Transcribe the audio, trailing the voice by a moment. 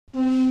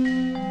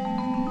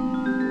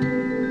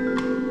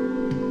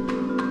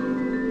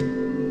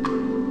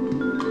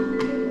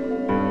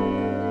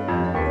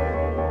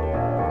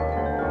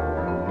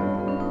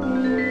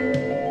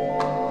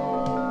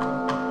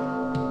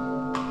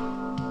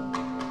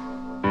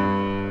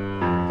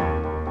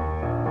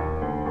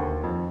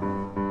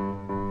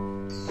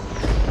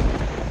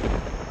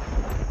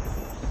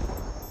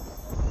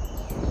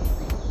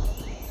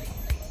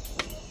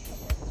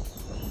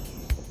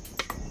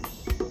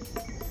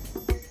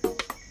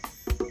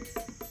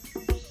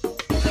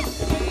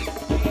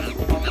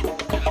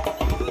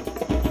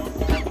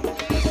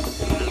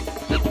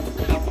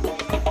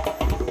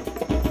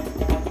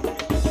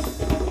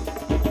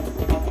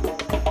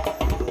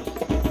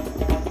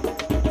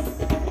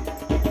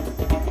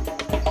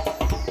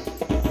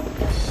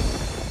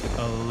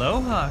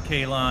Aloha,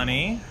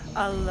 Kaylani.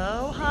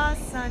 Aloha,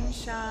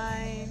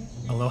 sunshine.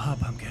 Aloha,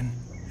 pumpkin.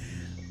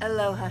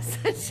 Aloha,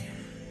 sunshine.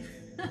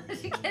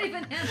 She can't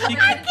even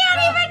I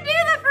can't even do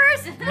the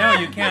first. No,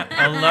 you can't.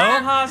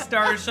 Aloha,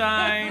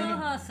 starshine.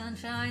 Aloha,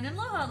 sunshine, and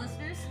aloha,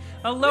 listeners.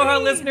 Aloha,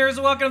 listeners.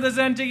 Welcome to the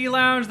Zen Tiki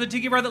Lounge, the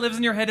tiki bar that lives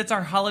in your head. It's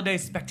our holiday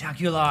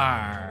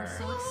spectacular.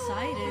 So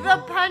excited.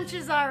 The punch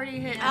is already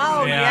hit.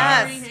 Oh,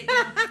 Yeah. yes.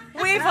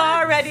 We've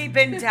already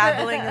been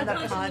dabbling in the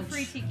Punch punch. the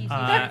free tiki. So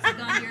it's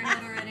gone to your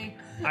head already.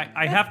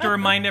 I have to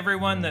remind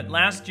everyone that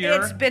last year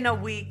It's been a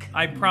week.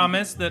 I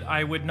promised that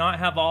I would not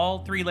have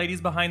all three ladies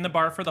behind the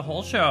bar for the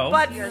whole show.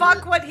 But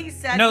fuck what he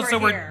said. no, so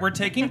here. we're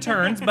taking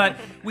turns, but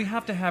we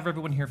have to have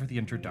everyone here for the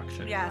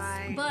introduction. Yes.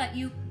 But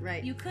you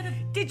Right. you could have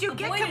Did you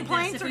get avoided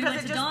complaints this if or we does went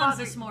it to just Dawn's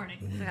bother this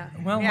morning. Yeah.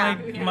 Well, Yeah.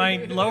 my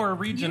lower You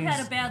regions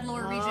had a bad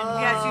lower region.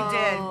 Yes, you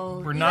did.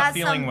 were You not had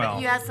feeling some,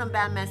 well. You had some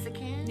bad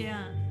Mexican?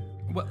 Yeah.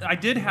 Well, I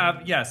did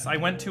have, yes. I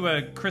went to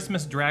a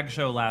Christmas drag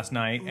show last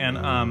night, and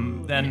It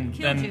killed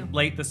you. then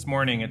late this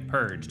morning it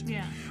purged.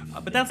 Yeah.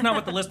 But that's not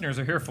what the listeners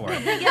are here for.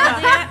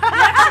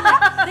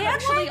 Yeah, they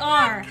actually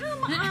are.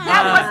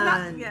 That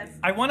was not. Yes.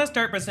 I want to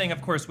start by saying,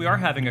 of course, we are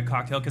having a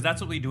cocktail because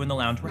that's what we do in the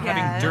lounge. We're having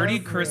Yes. Dirty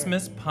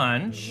Christmas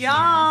Punch.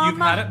 Yum. You've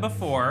had it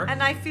before.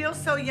 And I feel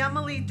so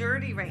yummily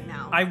dirty right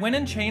now. I went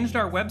and changed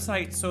our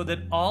website so that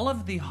all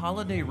of the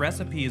holiday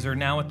recipes are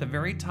now at the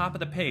very top of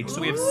the page.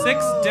 So we have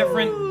 6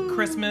 different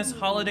Christmas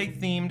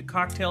holiday-themed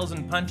cocktails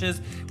and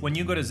punches when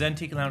you go to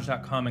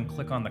zentikilounge.com and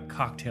click on the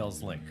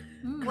cocktails link.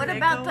 What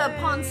about the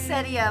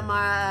Poinsettia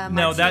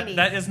No, martini?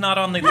 that is not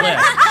on the list.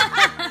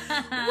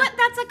 What?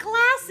 That's a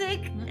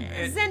classic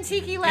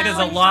Zentiki Lounge It is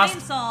a lost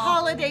Pine Sol.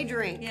 holiday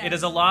drink. Yeah. It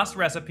is a lost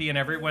recipe, and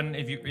everyone,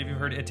 if you've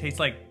heard it tastes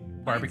like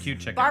barbecue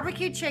chicken.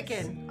 Barbecue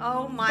chicken.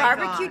 Oh my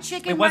Barbecue gosh.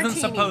 chicken It wasn't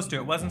martini. supposed to.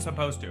 It wasn't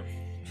supposed to.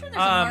 I'm sure there's a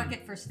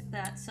market for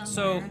that So,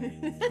 somewhere.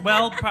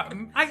 well,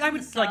 I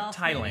would The like South,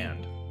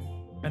 Thailand.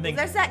 I think.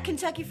 There's that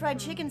Kentucky Fried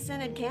Chicken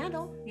scented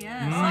candle.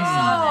 Yes,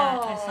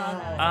 I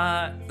saw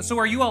that. So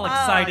are you all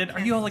excited? I Are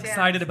you all can't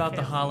excited stand about the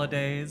kids.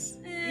 holidays?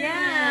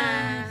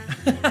 Yeah.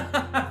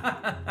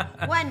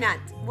 Why not?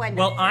 Why not?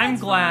 Well, I'm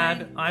That's glad.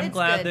 fine. I'm It's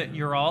glad good. that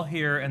you're all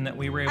here and that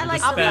we were able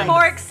like to I'll be spend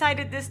more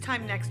excited this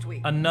time next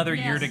week. another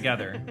year Yes.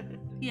 together.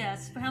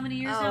 Yes. For how many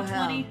years Oh, now?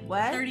 hell. 20?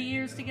 What? 30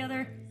 years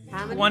together?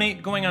 How many? 20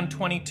 going on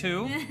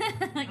 22.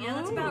 Yeah,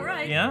 that's about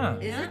right. Yeah.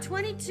 Is it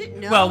 22?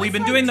 No. Well, we've it's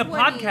been like doing the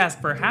 20. podcast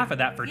for half of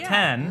that for Yeah,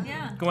 10,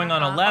 yeah. going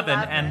on 11,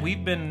 11. and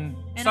we've been.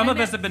 And Some I of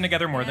us met- have been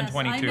together more than Yes,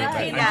 22. I met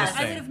But Kaylani- I'm Yes. just I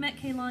would saying. have met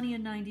Kaylani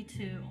in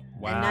 92.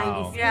 Wow.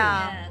 93.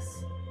 Yeah. Yes.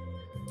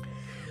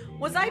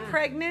 Was I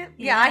pregnant?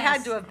 Yeah, I had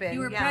Yes. to have been. You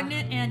were yeah.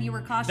 pregnant and you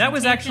were caution That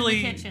was taped actually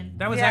in the kitchen.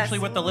 that was Yes. actually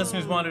what the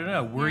listeners wanted to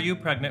know. Were you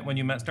pregnant when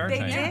you met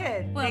Starshine? They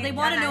did. Well, they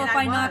want to know if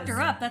I knocked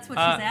her up. That's what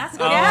she's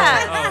asking. Oh,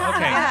 Yes. oh,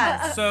 okay.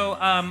 Yes. So,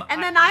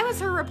 And then I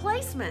was her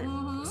replacement.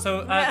 And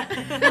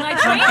I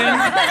trained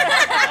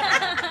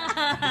her.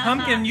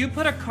 Pumpkin, you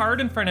put a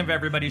card in front of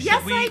everybody. Should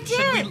Yes, we I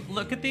should we did.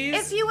 look at these?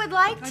 If you would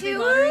like they to,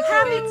 lottery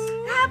tickets?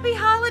 happy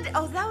holiday.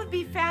 Oh, that would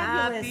be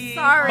fabulous. Happy-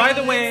 Sorry. By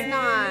the way, it's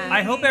not.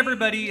 I hope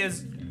everybody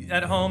is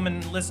at home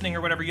and listening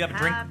or whatever. You have a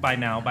drink by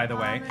now, by the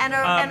way. And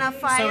a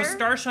fire. So,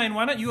 Starshine,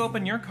 why don't you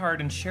open your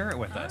card and share it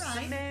with us? All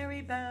right.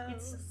 Merry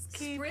bells. It's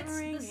keep Spritz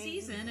ringing. the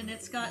season, and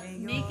it's got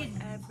naked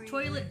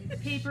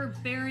toilet paper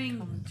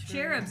bearing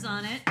cherubs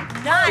on it.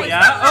 Nice.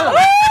 Yeah.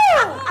 Oh,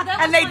 Oh, that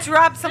And was they my-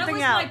 drop something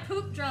that was out. my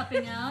poop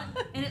dropping out,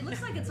 and it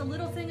looks like it's a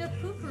little thing of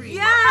poopery.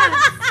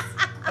 Yes.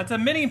 that's a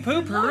mini Lovely,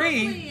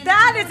 poopery. and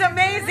That it's is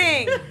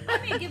amazing. I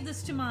may give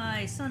this to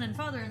my son and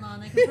father-in-law,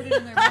 and they can put it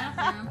in their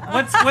bathroom.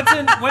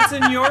 What's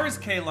in yours,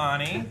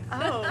 Kaylani?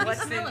 Oh,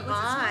 what's smell in it? What's it smell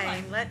mine?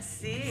 like? Let's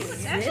see.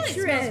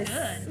 Actually, it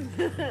smells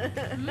good.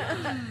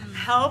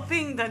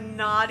 Helping the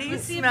naughty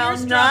Let's see if smell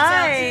yours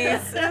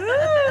drops out, nice.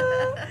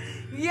 Ooh.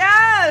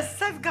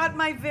 Yes, I've got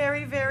my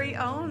very, very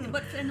own.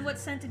 What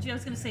scent did you? I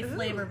was going to say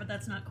flavor, but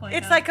that's not quite.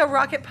 It's out. like a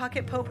Rocket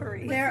Pocket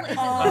potpourri. They're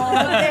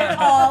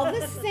all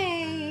the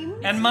same.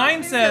 And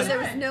mine says, there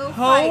was no "Ho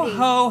fighting.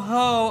 ho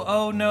ho!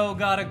 Oh no,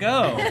 gotta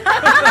go."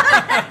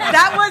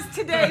 That was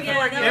today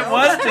Yeah, for that you. It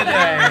was today.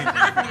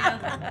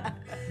 Yeah,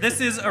 This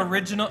is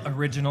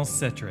original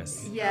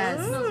citrus. Yes.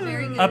 it smells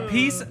very good.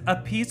 A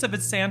piece of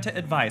his Santa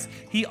advice.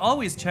 He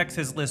always checks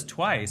his list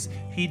twice.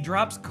 He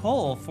drops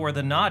coal for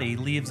the naughty,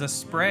 leaves a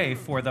spray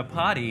for the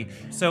potty,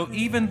 so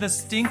even the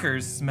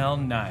stinkers smell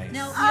nice.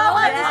 Now,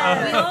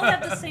 yes. we all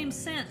have the same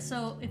scent,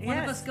 so if one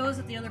of Yes. us goes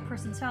at the other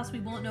person's house, we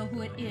won't know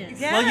who it is.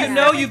 Yeah. Well, you Yes,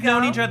 know there you've we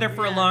known go. each other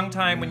for a long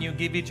time when you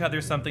give each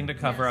other something to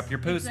cover Yes, up your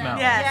poo smell.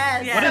 exactly.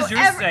 Yes. Yes. What does So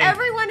yours say?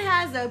 Everyone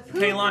has a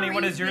Kaylani,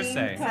 what does yours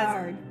say?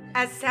 card.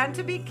 As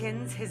Santa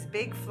begins his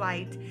big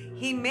flight,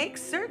 he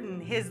makes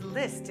certain his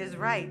list is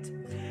right.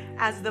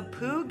 As the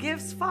poo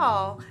gifts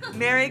fall,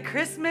 Merry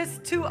Christmas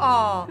to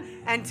all,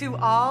 and to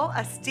all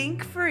a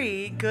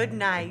stink-free good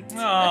night.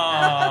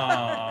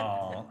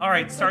 Oh. All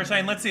right,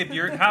 Starshine. Let's see if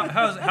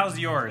how's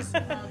yours.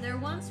 There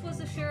once was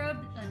a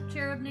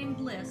cherub named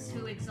Bliss,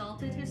 who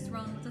exalted his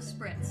throne with a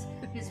spritz.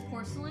 His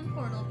porcelain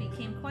portal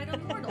became quite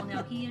immortal.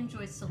 Now he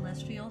enjoys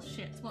celestial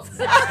shits. Well,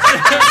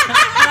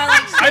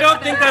 I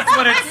don't think that's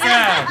what it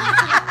said.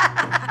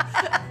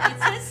 it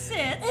says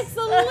sits. It's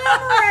the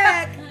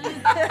limerick.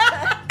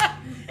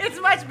 It's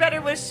much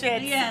better with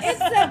shit. Yes. It's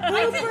the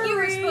I think you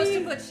were poopery. supposed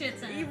to put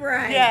shits in it.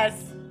 Right.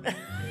 Yes.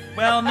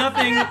 Well,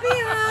 nothing. Happy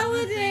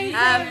holidays.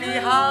 Happy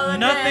holidays.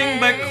 Nothing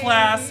but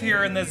class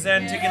here in the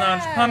Zen Tiki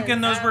Lounge. Pumpkin,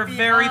 those were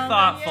very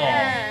thoughtful.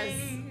 Yes.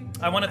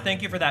 I want to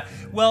thank you for that.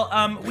 Well,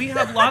 we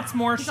have lots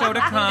more show to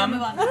Move come.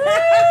 on.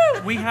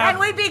 We And have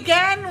we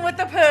began with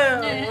the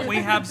poo. we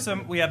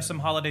have some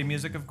holiday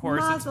music, of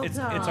course. Mazel It's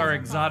tov. our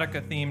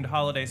Exotica themed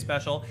holiday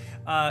special.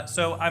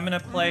 So I'm gonna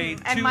play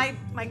And two.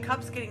 my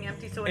cup's getting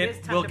empty, so it is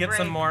time We'll to get break.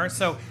 some more.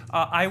 So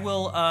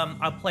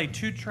I'll play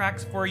 2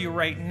 tracks for you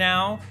right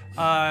now.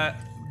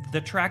 The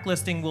track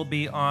listing will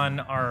be on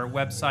our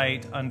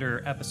website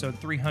under episode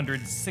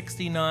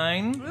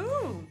 369.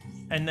 Ooh.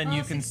 And then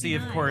you can see,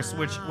 of 69. course,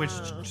 which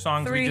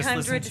songs we just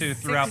listened to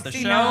throughout the show.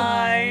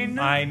 369.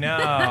 I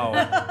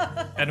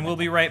know. And we'll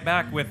be right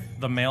back with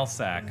the mail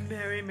sack.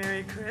 Merry,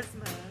 Merry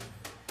Christmas.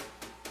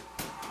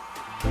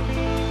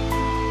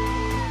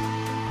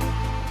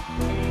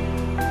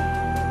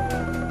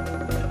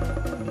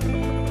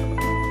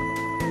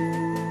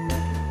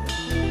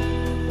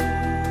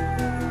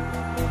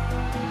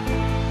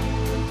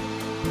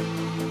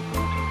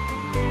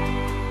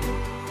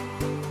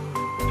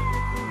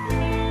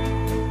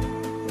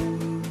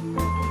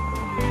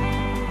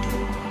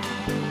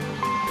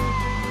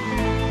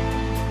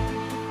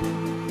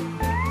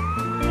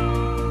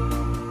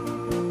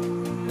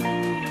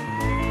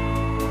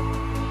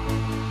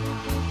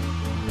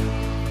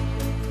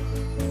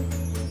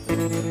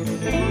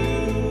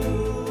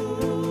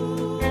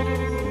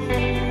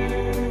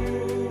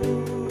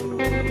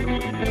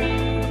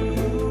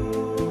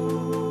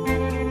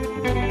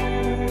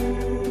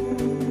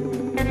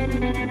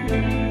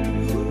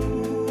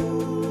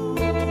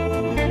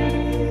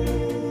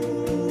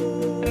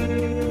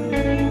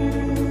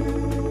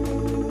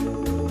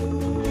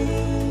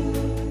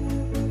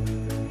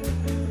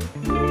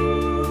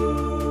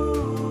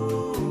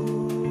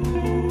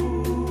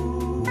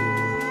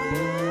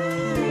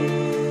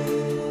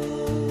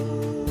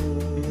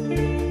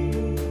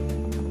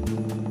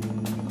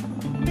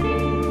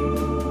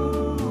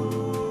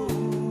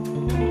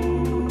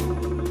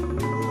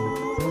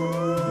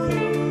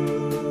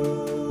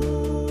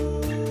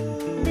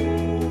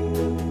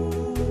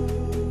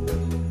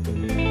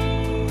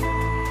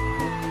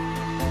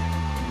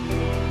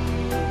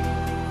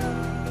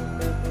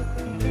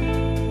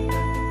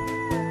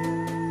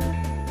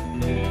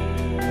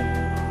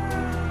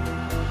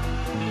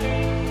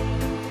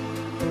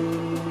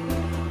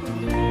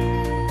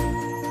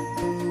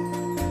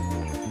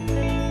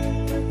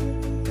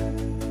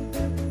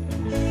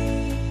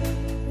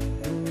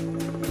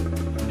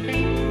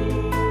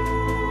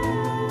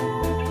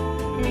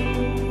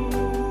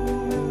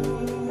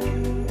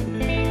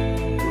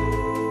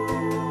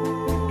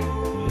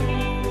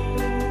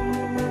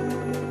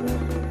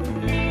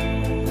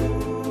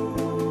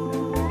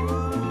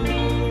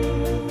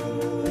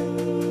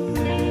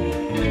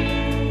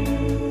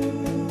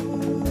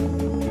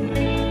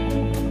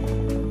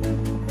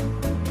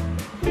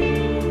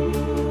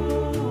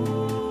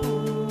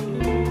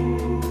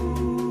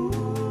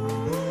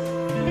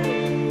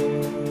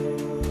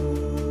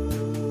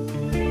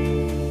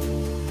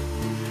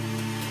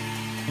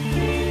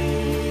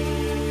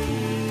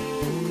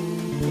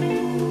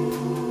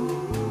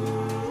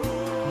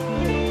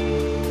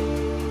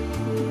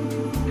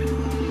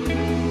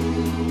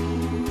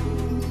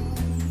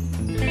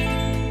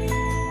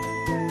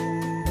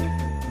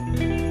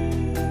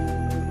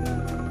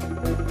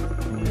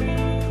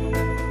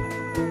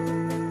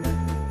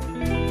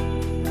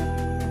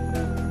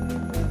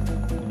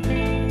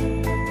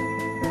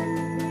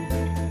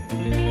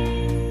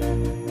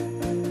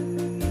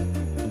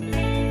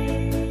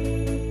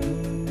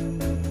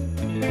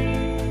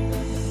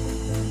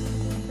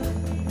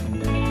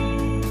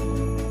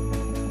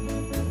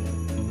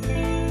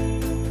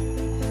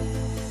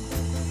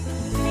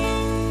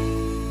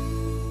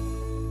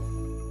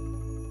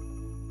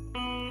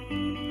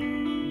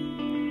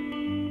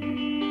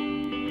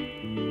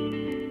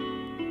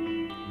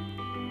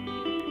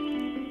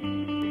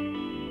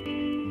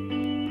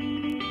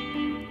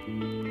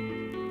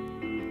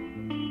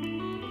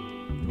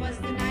 Was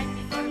the night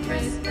before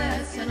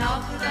Christmas, and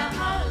all through the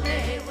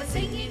holiday was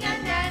singing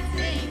and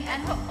dancing,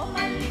 and ho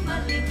molly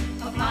molly,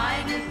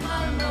 papa in his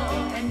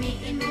mallow, and me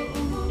in moo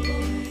moo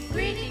moo,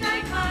 greeting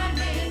our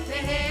carving, the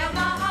hay of a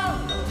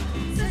hollow,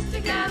 sister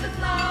gathered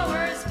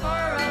flowers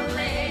for a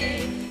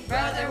lay,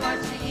 brother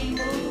watching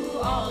moo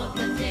all of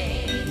the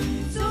day.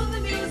 So the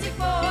music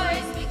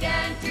boys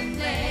began to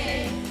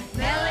play,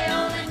 Melly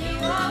old and new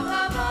of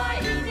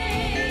Hawaii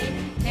day.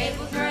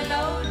 Tables were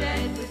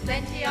loaded with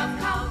plenty of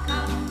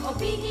cow-cow,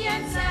 Opini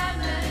and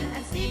salmon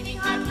and steaming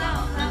hot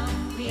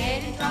lau-lau. We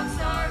ate and talked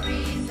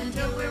stories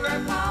until we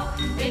were pow.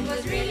 It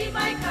was really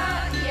my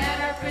car, he had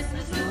our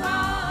Christmas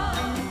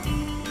luau.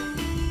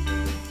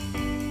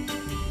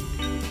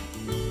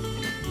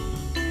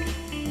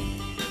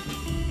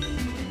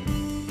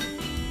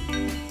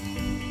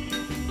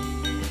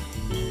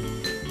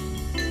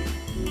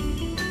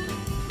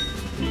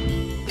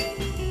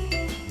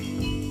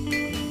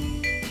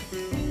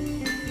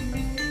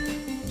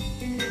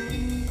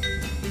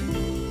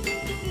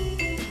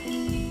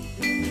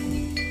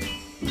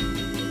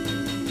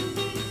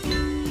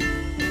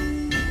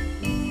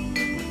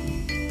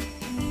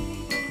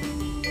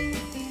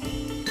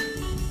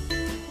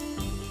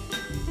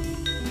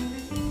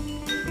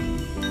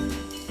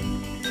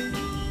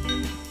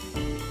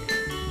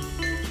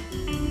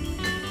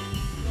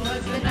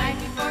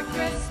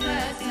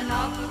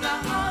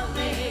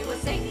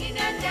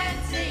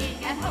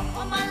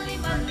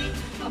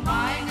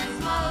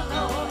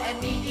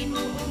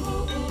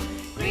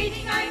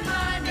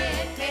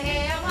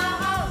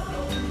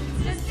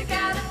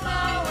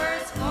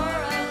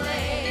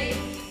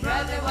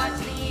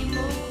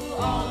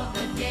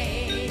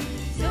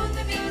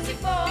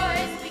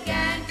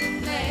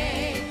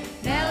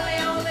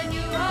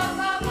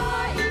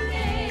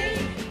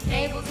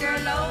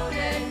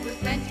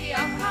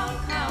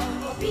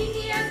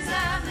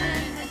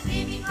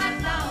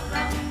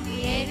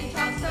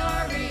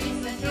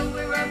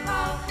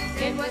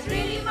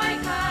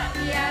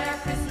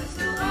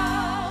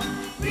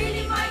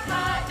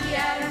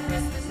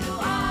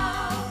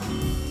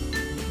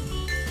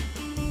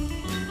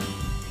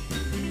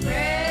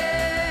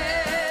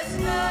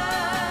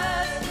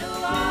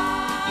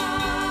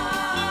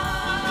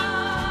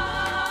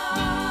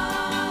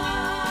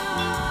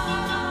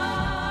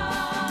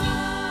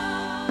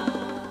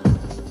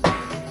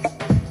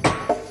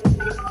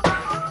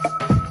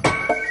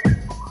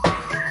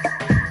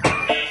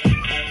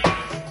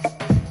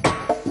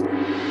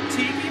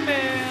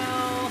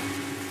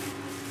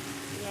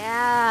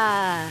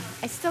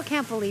 still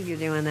can't believe you're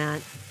doing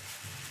that.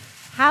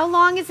 How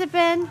long has it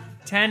been?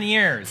 10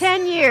 years.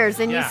 10 years,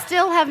 and Yeah. you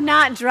still have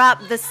not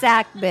dropped the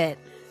sack bit.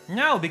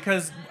 No,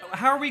 because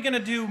how are we going to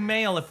do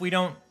mail if we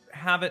don't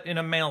have it in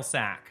a mail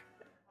sack?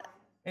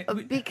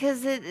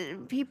 Because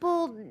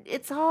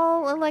it's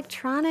all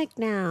electronic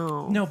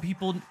now. No,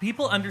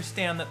 people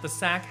understand that the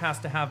sack has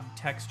to have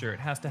texture. It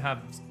has to have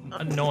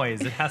a noise.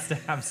 It has to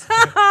have.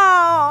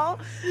 Oh,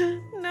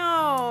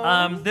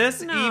 no.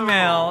 This No.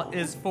 email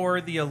is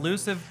for the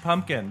elusive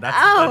pumpkin.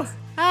 That's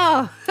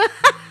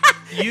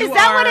you Is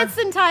that what are- it's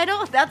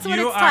entitled? That's what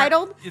you it's are-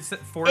 titled? It's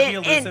for the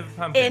elusive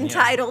pumpkin. yes.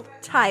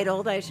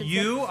 Titled, I should say.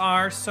 You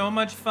are so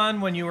much fun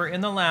when you were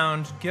in the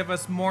lounge. Give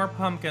us more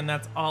pumpkin.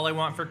 That's all I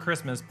want for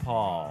Christmas,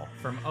 Paul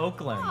from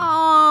Oakland.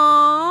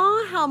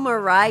 Aw, how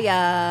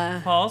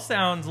Mariah. Paul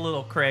sounds a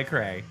little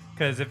cray-cray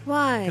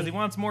Why? because he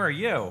wants more of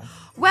you.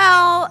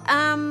 Well,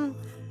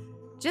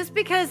 just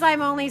because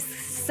I'm only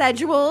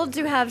scheduled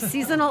to have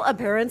seasonal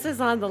appearances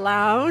on the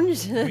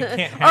lounge,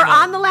 can't or handle-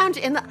 on the lounge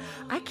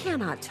I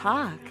cannot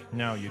talk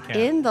No, you can't.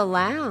 in the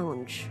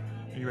lounge.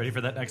 Are you ready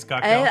for that next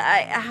cocktail?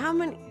 How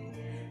many?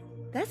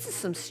 That's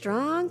some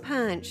strong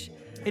punch.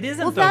 It isn't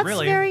Well, though, that's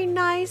really. very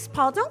nice,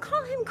 Paul. Don't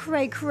call him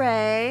cray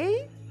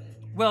cray.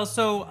 Well,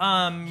 so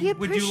He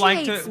would you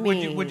like to appreciates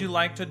me. would you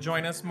like to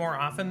join us more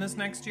often this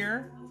next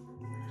year?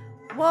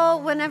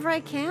 Well, whenever I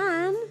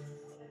can.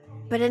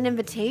 But an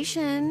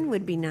invitation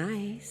would be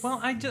nice.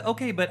 Well,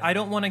 okay, but I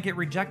don't want to get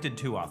rejected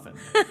too often.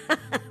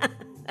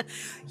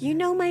 You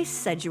know my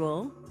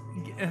schedule.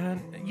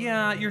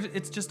 Yeah,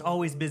 it's just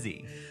always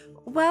busy.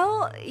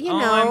 Well, you Oh,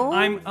 know.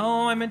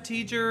 I'm a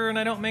teacher and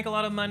I don't make a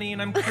lot of money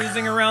and I'm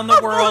cruising around the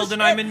world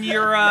and I'm in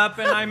Europe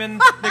and I'm in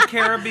the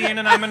Caribbean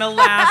and I'm in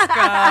Alaska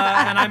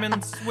and I'm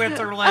in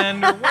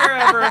Switzerland or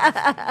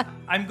wherever.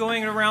 I'm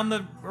going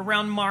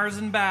around Mars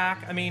and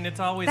back. I mean,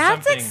 it's always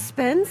That's something.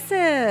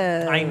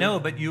 expensive. I know,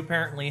 but you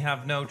apparently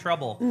have no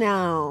trouble.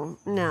 No.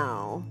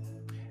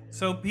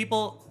 So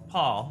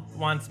Paul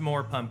wants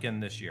more pumpkin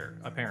this year,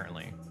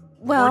 apparently.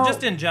 Well, or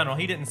just in general.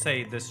 He didn't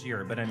say this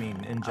year, but I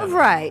mean in general.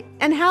 right.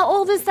 And how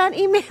old is that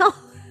email?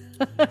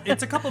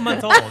 It's a couple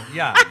months old,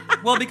 yeah.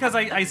 Well, because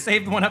I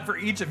saved one up for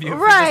each of you for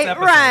this right.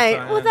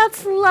 episode. So, Well,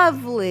 that's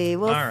lovely.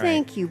 Well, All right.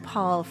 thank you,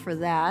 Paul, for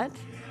that.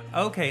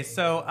 Okay,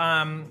 so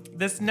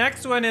this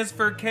next one is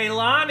for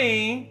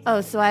Kaylani. Oh,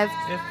 so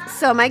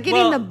am I getting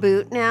Well- the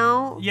boot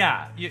now?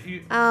 Yeah,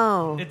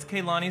 Oh. it's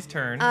Kaylani's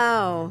turn.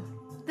 Oh.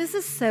 This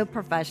is so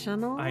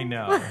professional. I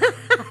know.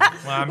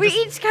 Well, I'm We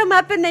just- each come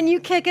up and then you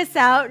kick us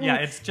out. And Yeah,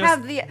 it's just-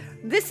 have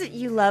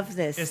you love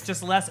this. it's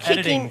just less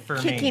editing for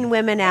me. Kicking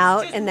women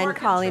out just and then more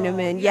calling them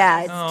control. in.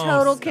 Yeah, it's Oh,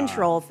 total stop.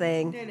 control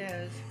thing. It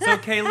is. So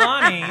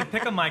Kaylani,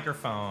 pick a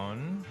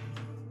microphone.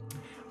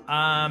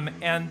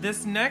 And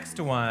this next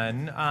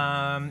one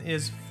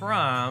is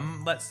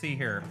from, let's see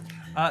here.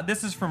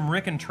 This is from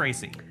Rick and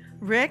Tracy.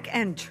 Rick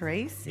and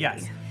Tracy.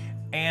 Yes.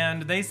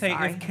 And they say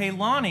Sorry. if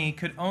Kaylani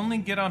could only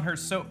get on her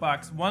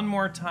soapbox one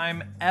more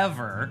time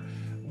ever,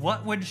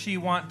 what would she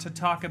want to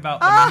talk about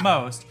the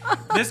most?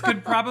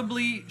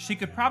 She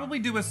could probably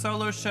do a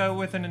solo show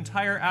with an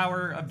entire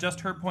hour of just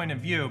her point of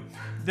view.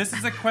 This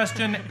is a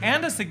question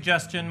and a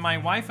suggestion. My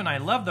wife and I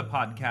love the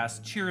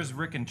podcast. Cheers,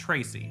 Rick and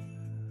Tracy.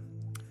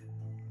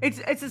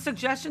 It's a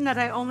suggestion that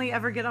I only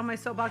ever get on my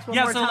soapbox one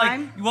Yeah, more so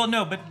time. well,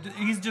 no, but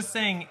he's just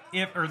saying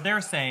they're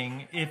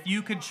saying if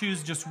you could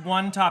choose just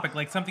one topic,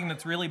 like something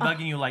that's really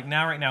bugging you, like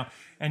right now,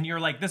 and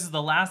you're like, this is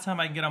the last time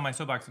I can get on my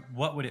soapbox,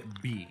 what would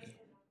it be?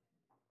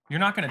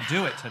 You're not going to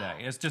do it today.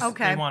 It's just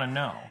Okay. they want to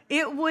know.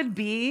 It would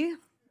be,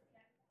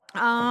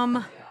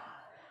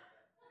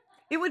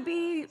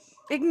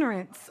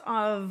 ignorance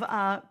of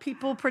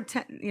people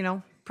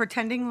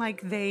pretending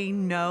like they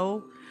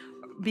know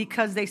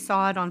because they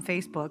saw it on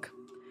Facebook.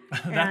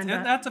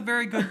 That's a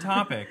very good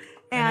topic.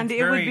 And it's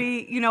it would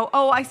very- be,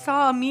 I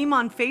saw a meme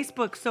on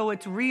Facebook, so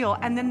it's real.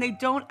 And then they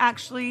don't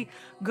actually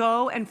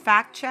go and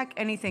fact check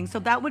anything. So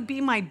that would be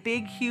my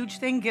big, huge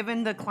thing,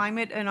 given the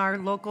climate in our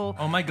local.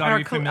 Oh my God, our are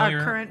you co- our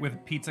familiar current- with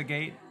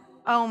Pizzagate?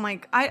 Oh my!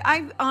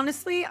 I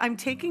honestly, I'm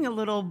taking a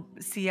little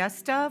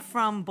siesta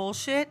from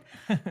bullshit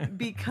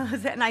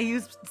and I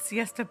use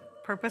siesta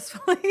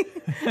purposefully.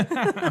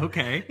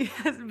 Okay.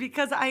 Yes,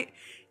 because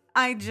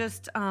I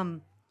just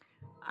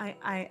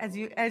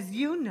as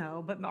you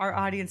know, but our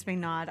audience may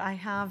not. I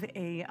have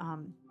a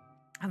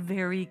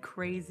very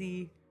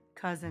crazy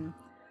cousin.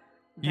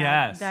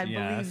 Yes, that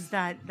yes. believes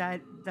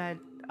that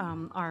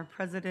our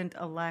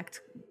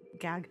president-elect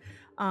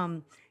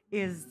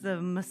is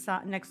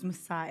the next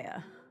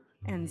Messiah,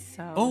 and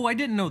so. Oh, I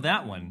didn't know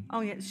that one.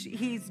 Oh yeah,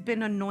 he's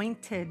been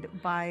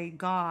anointed by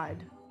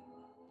God.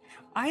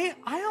 I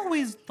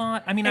always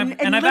thought. I mean, And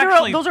I've literal,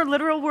 actually those are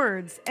literal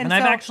words. And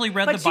I've actually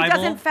read the but Bible. she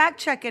doesn't fact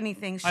check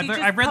anything. She just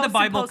I've read the posts and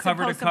Bible posts and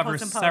cover to posts and cover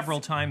posts and posts. several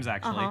times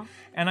actually, Uh-huh.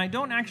 and I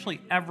don't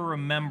actually ever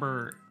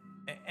remember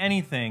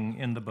anything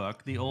in the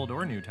book, the Old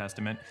or New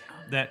Testament,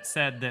 that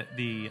said that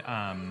the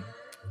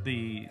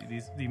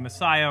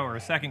Messiah or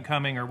second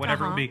coming or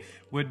whatever it Uh-huh.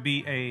 would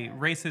be a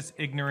racist,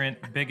 ignorant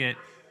bigot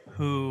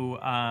who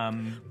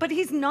But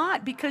he's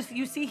not, because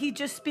you see, he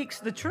just speaks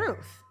the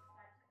truth.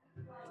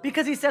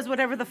 Because he says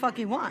whatever the fuck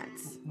he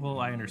wants. well,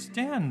 I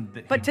understand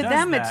that But he to does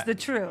them, it's that. the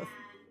truth.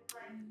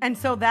 And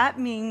so that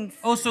means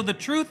Oh, so the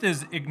truth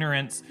is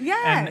ignorance.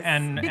 yes,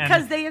 and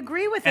because they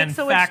agree with it, and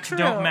so facts it's true.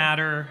 don't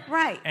matter.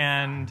 Right.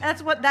 And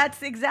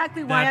That's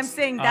exactly why I'm That's-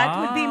 saying that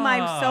would be my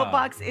ah.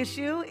 soapbox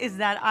issue, is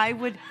that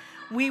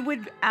we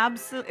would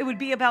absolutely, it would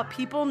be about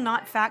people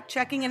not fact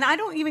checking. And I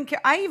don't even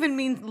care. I even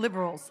mean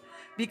liberals,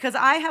 because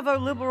I have a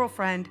liberal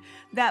friend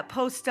that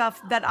posts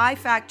stuff that I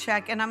fact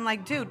check. And I'm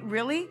like, dude,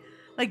 really?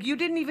 Like, you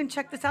didn't even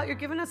check this out. You're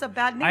giving us a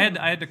bad name.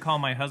 I had to call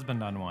my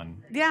husband on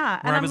one. Yeah.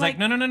 Where I was like,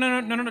 no, don't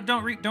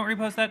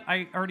repost that.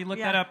 I already looked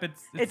Yeah. that up.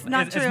 It's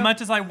not as true.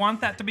 much as I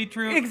want that to be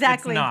true.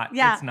 Exactly. It's not.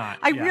 Yeah. It's not.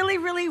 I Yeah. really,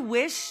 really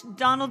wish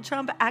Donald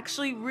Trump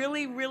actually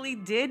really, really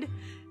did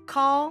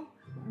call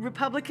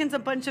Republicans a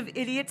bunch of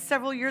idiots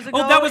several years ago.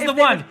 Oh, that was if the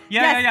they one. would-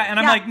 Yeah. Yes, And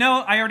I'm like, no,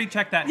 I already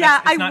checked that. Yeah,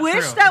 It's I not wish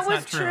true. that It's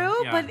was not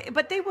true, Yeah.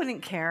 but they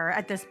wouldn't care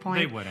at this point.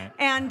 They wouldn't.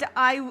 And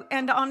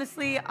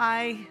honestly,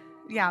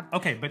 yeah.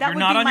 Okay, but that you're would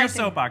not be on my your thing.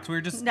 soapbox. We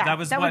were just Yeah, that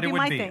was that what would it be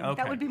my would be. thing. Okay.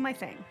 That would be my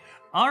thing.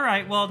 All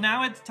right. Well,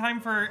 now it's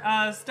time for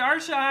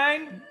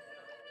Starshine.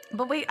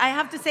 But wait, I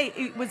have to say,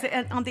 it was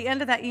on the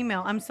end of that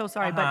email. I'm so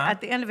sorry, but Uh-huh.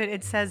 at the end of it,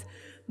 it says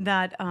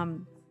that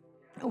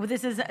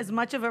this is as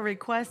much of a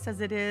request as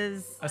it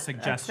is A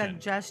suggestion.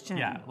 suggestion.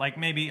 Yeah, like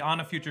maybe on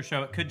a future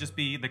show, it could just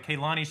be the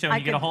Kaylani show, and I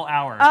you get a could- whole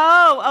hour.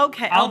 Oh,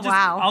 okay. I'll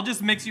Wow.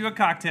 just mix you a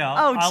cocktail.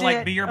 Oh, I'll like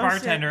shit. be your Oh, shit.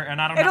 bartender, and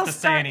I don't It'll have to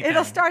start- say anything.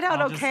 it'll start out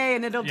I'll just- okay,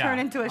 and it'll turn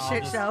into a I'll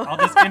shit just- show. I'll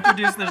just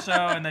introduce the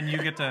show, and then you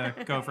get to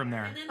go from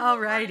there.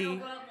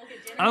 Alrighty.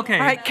 Okay.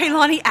 All right,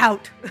 Kaylani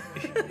out.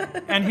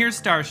 And here's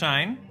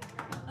Starshine.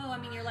 Oh, I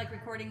mean, you're like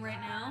recording right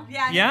now?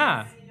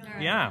 Yeah.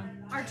 Alright. Yeah.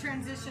 Our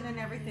transition and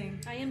everything.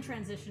 I am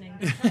transitioning.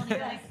 I'm telling you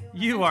guys.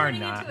 You I'm are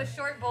turning not. into a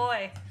short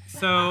boy.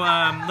 So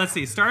let's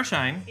see,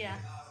 Starshine. Yeah.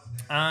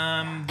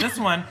 This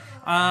one.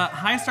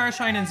 Hi,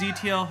 Starshine and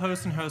ZTL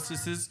hosts and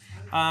hostesses.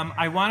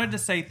 I wanted to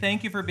say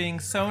thank you for being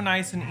so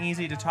nice and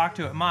easy to talk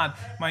to at Mod.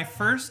 My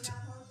first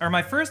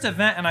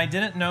event, and I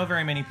didn't know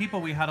very many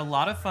people. We had a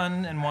lot of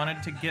fun and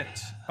wanted to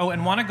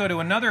want to go to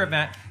another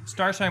event.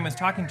 Starshine was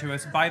talking to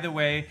us. By the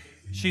way,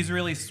 she's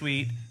really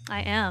sweet.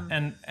 I am.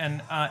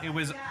 And it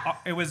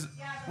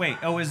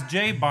was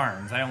Jay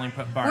Barnes. I only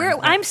put Barnes.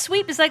 but- I'm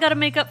sweet because I got to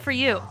make up for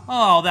you.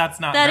 Oh, that's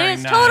not That very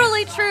is nice.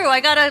 totally true.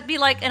 I gotta be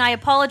like, and I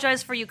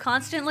apologize for you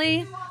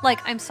constantly. Like,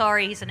 I'm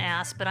sorry he's an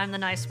ass, but I'm the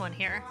nice one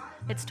here.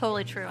 It's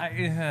totally true.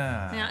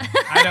 Yeah.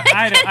 I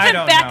I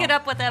don't back know. it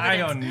up with I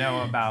evidence. don't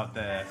know about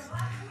this.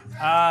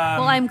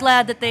 Well, I'm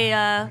glad that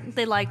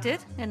they liked it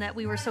and that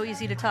we were so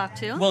easy to talk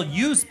to. Well,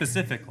 you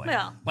specifically.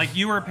 Well. Like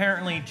you were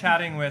apparently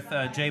chatting with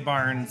Jay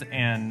Barnes,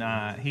 and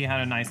he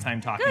had a nice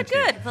time talking Good, to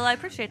you. good. Well, I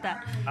appreciate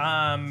that.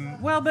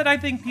 Well, but I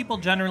think people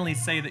generally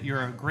say that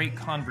you're a great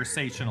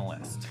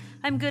conversationalist.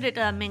 I'm good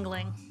at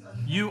mingling.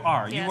 You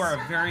are. Yes. You are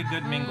a very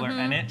good mingler,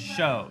 and it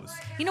shows.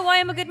 You know why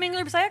I'm a good mingler?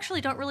 Because I actually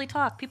don't really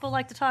talk. People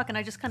like to talk, and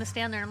I just kind of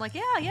stand there and I'm like,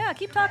 yeah,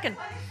 keep talking.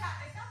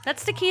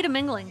 That's the key to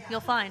mingling, you'll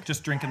find.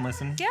 Just drink and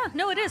listen. Yeah,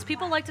 no, it is.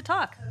 People like to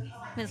talk.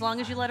 And as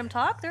long as you let them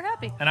talk, they're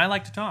happy. And I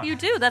like to talk. You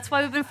do. That's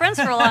why we've been friends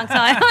for a long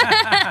time.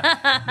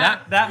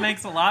 That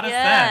makes a lot of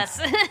Yes.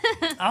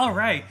 sense. All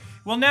right.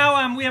 Well,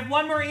 now we have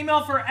one more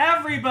email for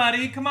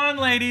everybody. Come on,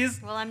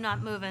 ladies. Well, I'm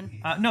not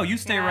moving. No, you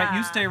stay right.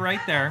 You stay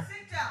right there.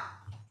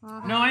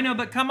 No, I know,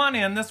 but come on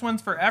in. This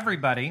one's for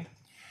everybody. You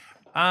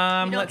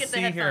don't Let's get the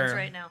see headphones here.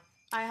 right now.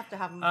 I have to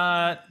have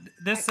them.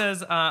 This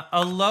says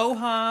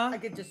aloha. I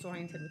get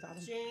disoriented without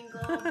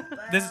them.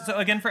 This is so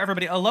again for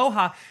everybody.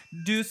 Aloha.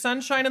 Do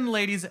Sunshine and the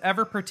ladies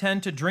ever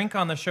pretend to drink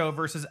on the show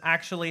versus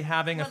actually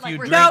having a What, few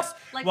we're- drinks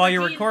like while we're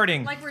you're Dean-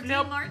 recording? Like we're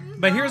Dean Martin?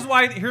 But here's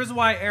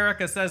why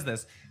Erica says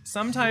this.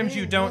 Sometimes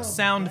you don't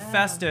sound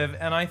festive,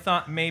 and I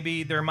thought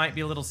maybe there might be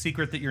a little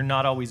secret that you're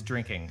not always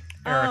drinking,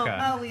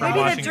 Erica. we from Maybe the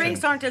Washington.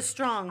 drinks aren't as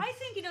strong. I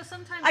think,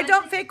 sometimes... I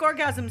don't fake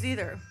orgasms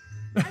either.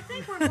 I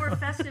think we're more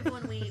festive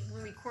when we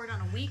record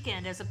on a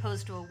weekend as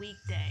opposed to a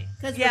weekday.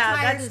 Because Yeah, we're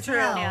tired that's as true.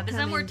 hell Yeah, because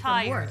then coming we're from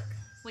tired. work.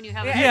 When you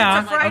have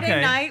Yeah, It's a Friday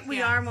okay. night, we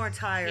Yeah. are more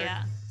tired.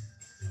 Yeah.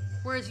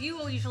 Whereas you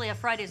will usually have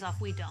Fridays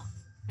off, we don't.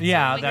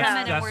 Yeah, We come in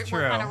and that's we're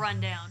true. kind of run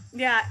down.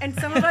 Yeah, and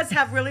some of us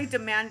have really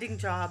demanding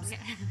jobs.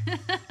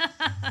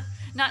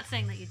 Not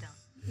saying that you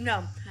don't.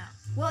 No. No.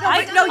 Well, No,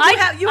 I but no,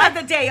 I- you have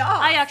the day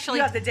off. I actually,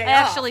 you have the day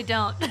I off. actually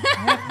don't.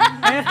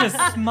 I have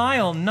to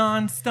smile I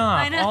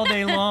nonstop know. all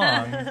day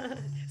long.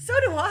 So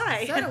do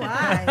I. so do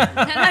I.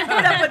 I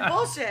put up with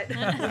bullshit.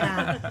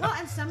 Yeah. Well,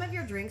 and some of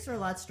your drinks are a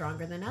lot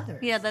stronger than others.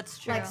 Yeah, that's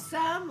true. Like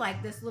some,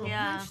 like this little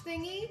Yeah. punch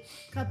thingy,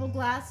 couple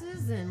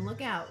glasses, and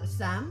look out.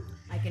 Some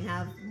I can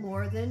have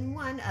more than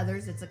one.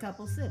 Others it's a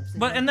couple sips.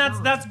 But and it's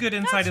that's gone. good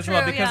insight That's as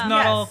well true, because yeah. not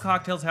Yes. all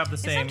cocktails have the And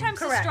same. sometimes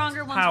the Correct.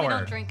 stronger ones, we power.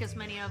 don't drink as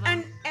many of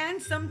them.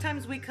 And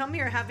sometimes we come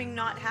here having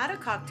not had a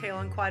cocktail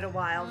in quite a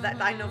while. That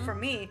I know for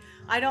me,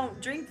 I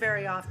don't drink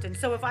very often.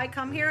 So if I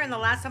come here and the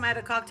last time I had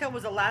a cocktail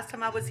was the last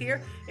time I was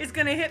here, it's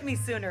gonna hit me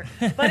sooner.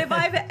 But if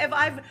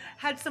I've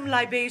had some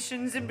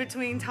libations in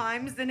between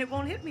times, then it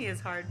won't hit me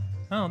as hard.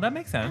 Oh, that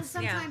makes And sense.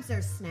 sometimes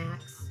there's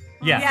snacks.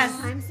 Yes. Yes.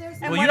 Sometimes there's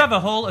Well, you have a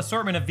whole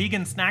assortment of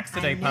vegan snacks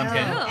today, I know,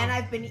 Pumpkin. and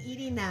I've been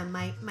eating them.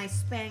 My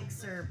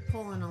Spanx are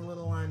pulling a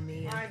little on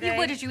me. Are Yeah, they?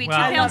 what did you eat?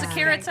 Well- 2 pounds of Yeah.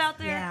 carrots out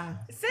there? Yeah.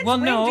 Since Well,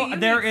 when do no, you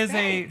there eat is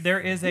Spanx? These are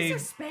a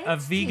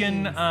Spanx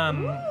vegan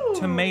kings.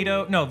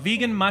 tomato, no,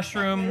 vegan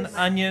mushroom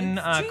onion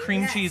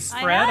cream Yes. cheese I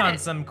spread had on it.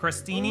 some I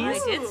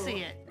crostinis, did see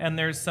it. and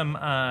there's some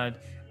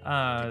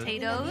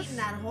Potatoes. Eating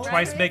that whole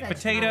twice tray baked of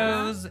vegetable.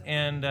 potatoes,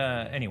 and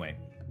anyway.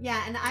 Yeah,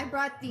 and I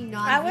brought the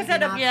non-vegan I was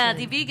at a- option. Yeah,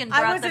 the vegan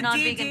I brought was the a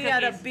non-vegan DD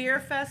at a cookies. beer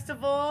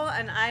festival,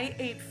 and I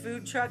ate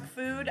food truck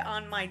food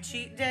on my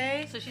cheat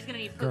day. So she's gonna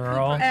need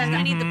Girl. She's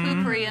gonna need the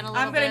Mhm. poopery in a little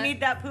I'm bit. gonna need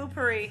that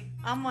poopery.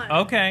 I'm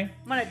Okay.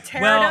 gonna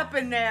tear Well- it up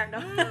in there. No.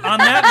 On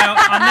that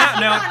note,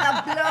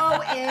 I'm gonna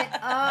blow it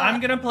up. I'm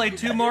gonna play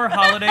 2 more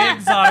holiday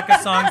exotica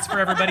songs for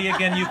everybody.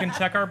 Again, you can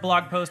check our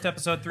blog post,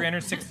 episode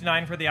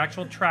 369, for the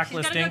actual track She's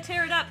gotta listing. go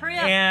tear it up. Hurry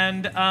up.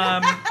 And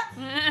Bum,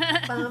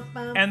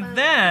 bum, and bum.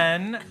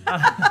 then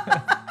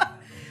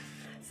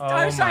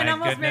Starshine my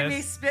almost made me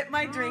goodness. spit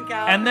my drink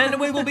out. And then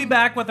we will be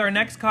back with our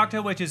next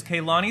cocktail, which is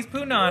Kaylani's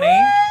Punani,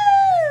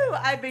 Woo!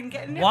 I've been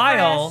getting it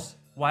fresh.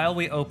 while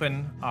we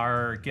open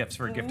our gifts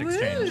for gift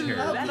exchange here.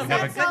 Oh, That'll We be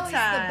have that's a- good always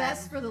time. the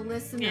best for the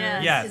listeners.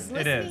 Yes. Yes, is it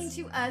listening is.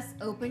 to us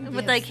open gifts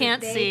But they that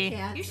can't see.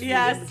 can't You see. should,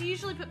 Yes. do you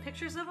usually put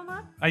pictures of them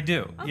up? I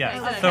do, Okay, yes.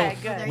 good. So Okay,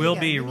 good. There we'll you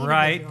go. be You need to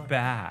right visual.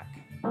 back.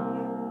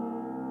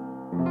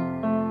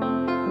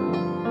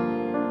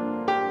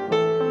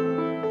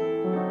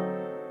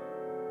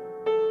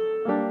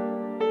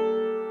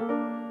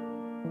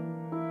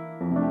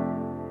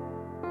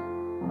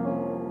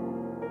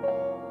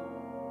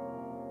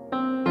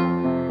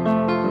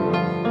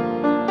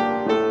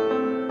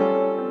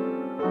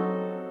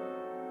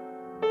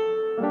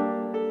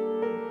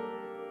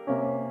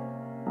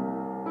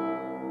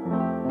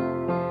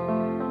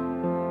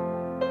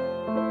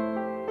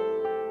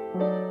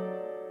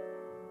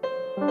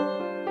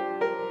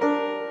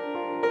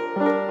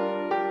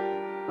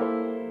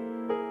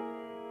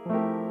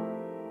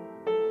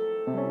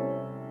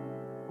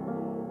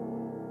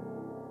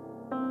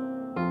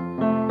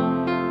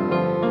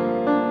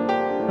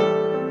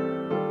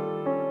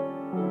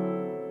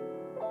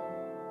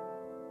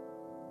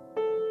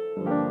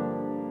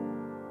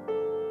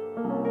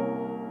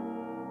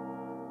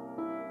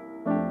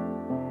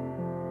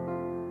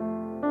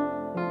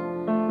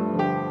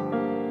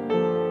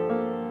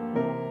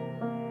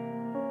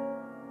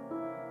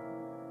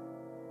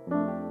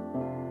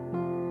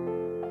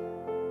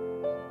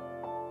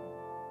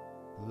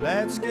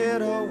 Let's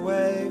get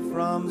away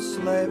from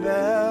sleigh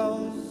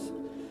bells.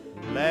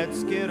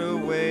 Let's get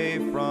away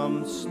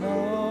from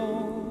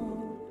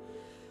snow.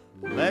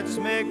 Let's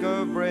make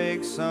or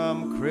break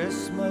some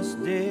Christmas,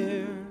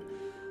 dear.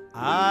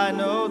 I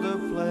know the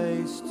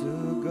place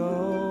to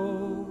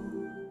go.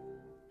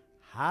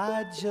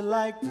 How'd you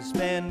like to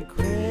spend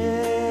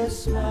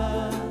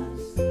Christmas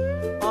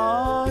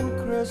on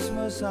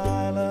Christmas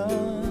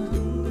Island?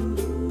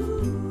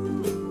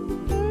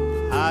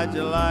 How'd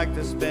you like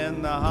to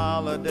spend the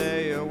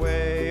holiday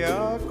away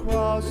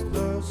across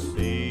the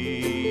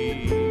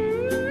sea?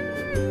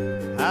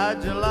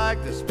 How'd you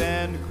like to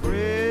spend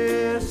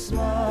Christmas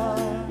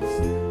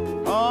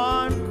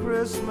on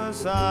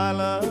Christmas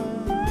Island?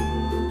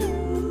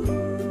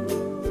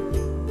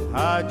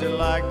 How'd you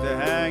like to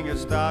hang your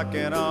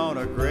stocking on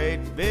a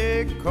great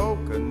big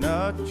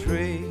coconut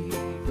tree?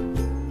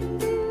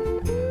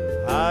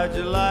 How'd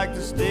you like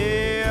to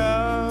stay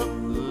up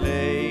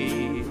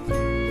late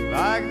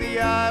like the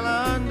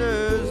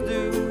islanders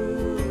do?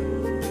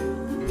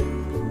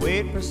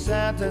 Wait for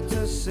Santa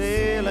to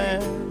sail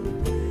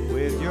in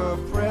with your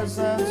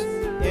presents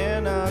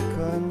in a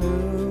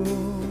canoe.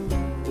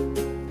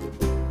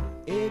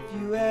 If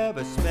you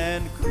ever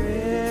spend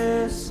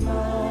Christmas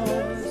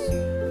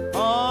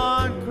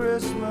on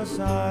Christmas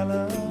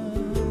Island,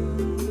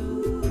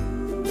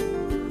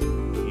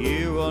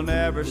 you will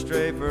never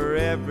stray, for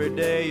every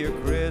day your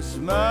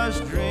Christmas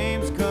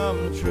dreams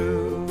come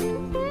true.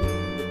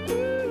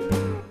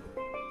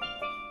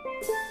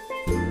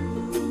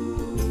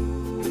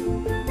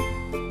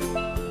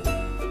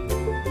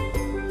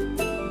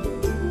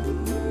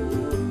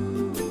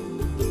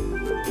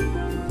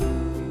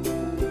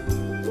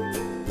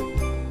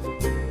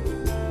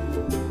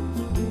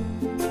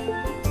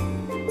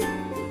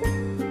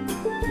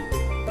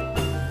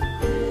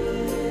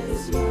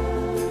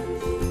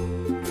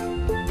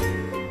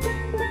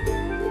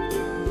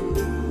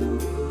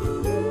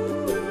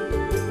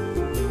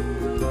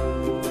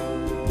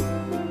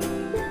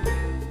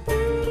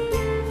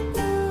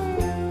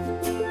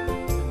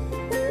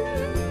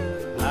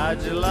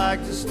 How'd you like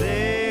to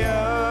stay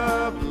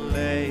up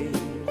late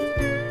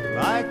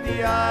like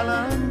the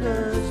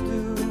islanders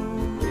do?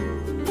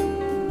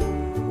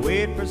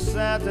 Wait for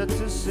Santa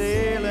to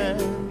sail in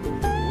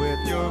with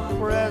your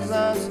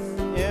presents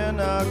in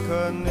a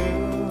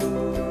canoe.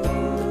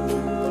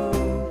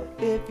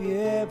 If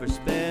you ever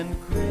spend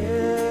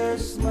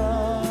Christmas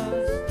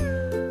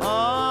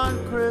on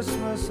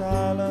Christmas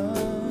Island,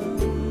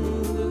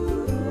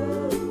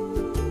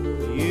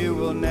 you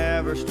will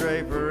never silver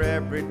straper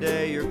every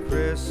day your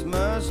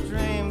Christmas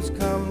dreams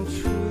come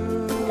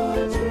true.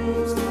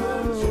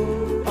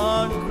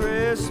 On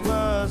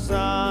Christmas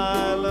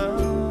Island,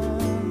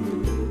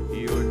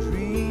 your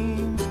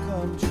dreams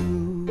come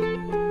true.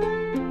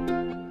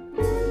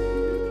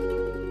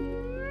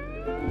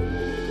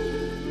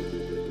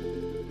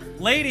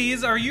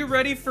 Ladies, are you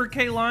ready for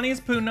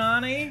Kaylani's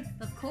Punani?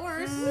 Of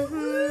course.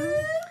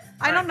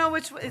 I don't know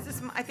which is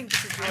this. I think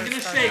this is yours. I'm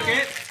gonna Sasha. shake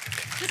it.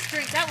 Just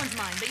drink. That one's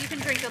mine, but you can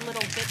drink the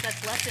little bit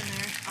that's left in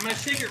there. I'm gonna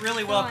shake it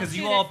really well Go on, because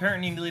you shoot all it.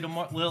 apparently need a little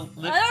more,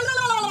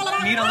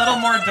 need a little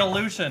more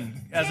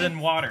dilution, as in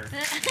water.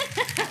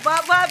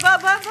 What? He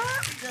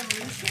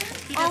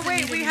Oh doesn't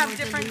wait, need we any have more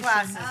different dilution.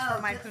 glasses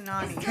for my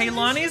punani.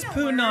 Kaylani's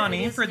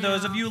Punani, is for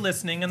those of now. you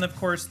listening, and of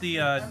course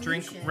the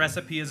drink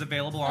recipe is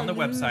available on the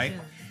website,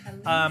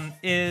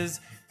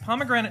 is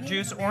pomegranate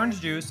juice,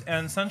 orange juice,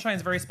 and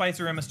Sunshine's Very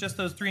Spicy Rum. It's just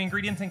those three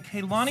ingredients. And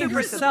Kaylani Super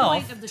herself,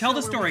 Point of tell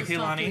the show story, where we just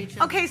talk to Kaylani. each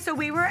other. Okay, so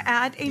we were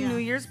at a New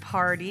Year's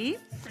party,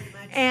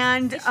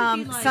 and It should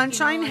be like,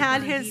 Sunshine like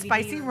had on his DVD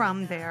spicy or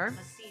rum there.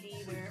 A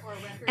CD or record.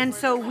 And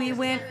so we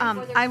went,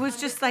 I was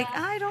just like,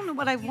 I don't know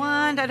what I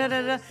want. Da, da,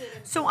 da, da.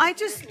 So I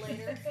just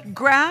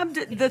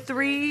grabbed the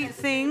three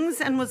things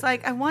and was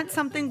like, I want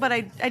something, but I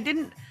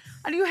didn't.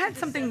 You had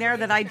something there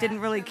that I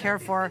didn't really care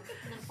for.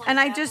 And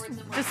I just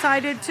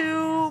decided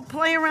to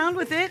play around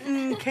with it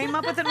and came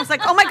up with it and was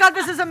like, oh my God,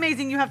 this is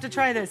amazing. You have to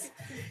try this.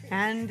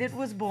 And it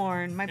was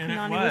born. My And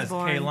punani it was was.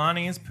 born.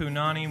 Kaylani's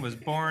Punani was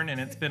born,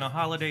 and it's been a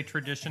holiday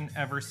tradition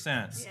ever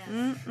since.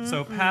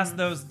 So pass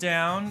those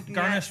down,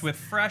 garnish Yes. with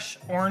fresh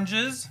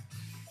oranges.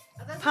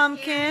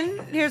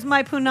 Pumpkin, here's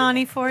my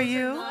punani for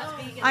you.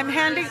 I'm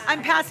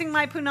passing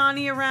my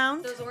punani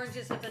around. Those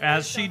oranges have been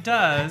As she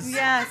does.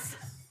 Yes.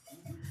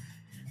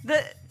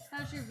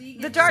 How's your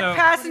vegan? The dark So-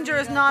 passenger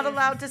is not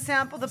allowed to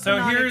sample the So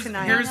punani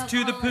tonight. here's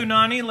to the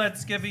Punani.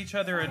 Let's give each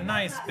other a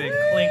nice big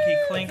clinky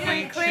clinky.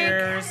 Clink, clink.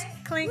 Cheers.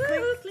 Clink,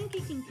 clink.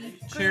 Clinky kinky.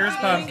 Cheers,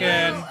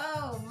 pumpkin.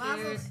 Oh,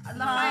 Cheers.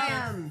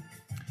 lamb.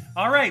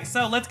 All right,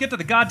 so let's get to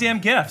the goddamn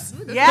gifts.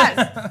 Yes.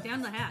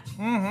 Down the hatch.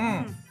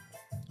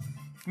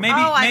 Maybe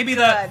Oh,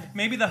 I'm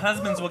maybe the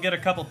husbands will get a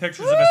couple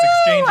pictures Woo, of us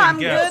exchanging I'm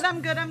gifts. good.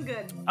 I'm good. I'm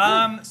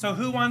good. So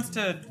who wants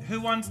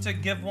to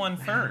give one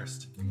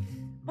first?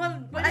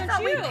 Well, Why I don't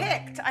thought we you?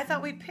 picked. I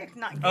thought we picked,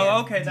 not give.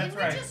 Oh, okay, that's Didn't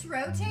we right. just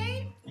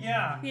rotate?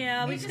 Yeah.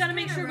 Yeah, we just gotta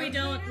make sure we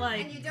don't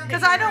like.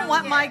 Because I don't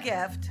want my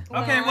gift.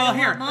 Okay, I well don't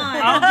here, want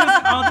mine.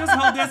 I'll just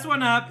hold this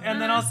one up, and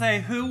then I'll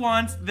say who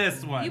wants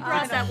this one. You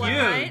brought It's that one,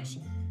 huge. right?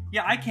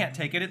 Yeah, I can't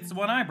take it. It's the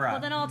one I Well,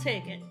 brought. then I'll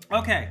take it.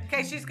 Okay.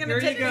 Okay, she's gonna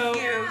Here you take go. the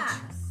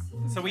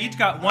huge. So we each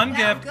got one Wow,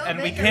 gift, go and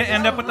we bigger, can't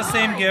end go up with the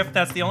same wide. gift.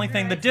 That's the only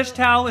thing. The dish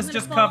towel is I'm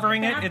just gonna fall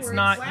covering it. It's backwards.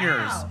 not Wow.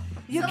 yours.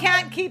 You So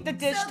can't the- keep the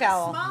dish so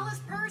towel. the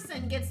smallest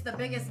person gets the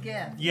biggest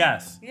gift.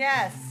 Yes.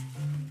 Yes.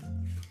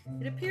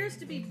 It appears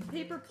to be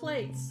paper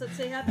plates that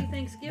say Happy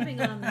Thanksgiving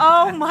on them.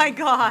 Oh my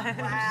God.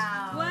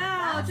 Wow.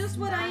 Wow, just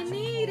what I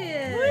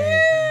needed.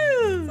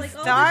 Woo! Like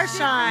all Star this shit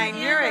shine,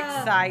 in you're a-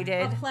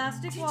 excited. A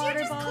plastic Did you water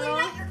just bottle. clean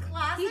out your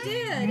closet? He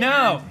did.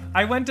 No,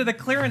 I went to the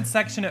clearance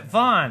section at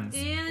Vaughn's,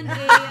 And a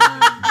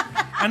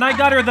and I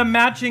got her the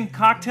matching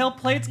cocktail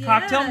plates,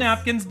 cocktail Yes.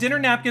 napkins,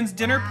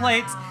 dinner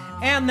plates,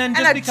 and then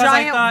just And a because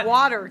I giant thought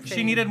water she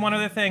thing. needed one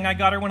other thing, I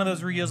got her one of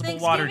those reusable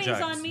water Thanksgiving's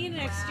jugs. on me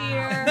next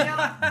year.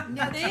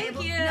 No Thank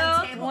table, you.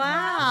 No tablecloth.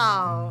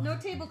 Wow. No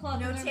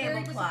tablecloth. No I'm very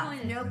tablecloth.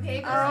 disappointed. No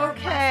paper.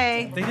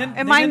 Okay. They didn't.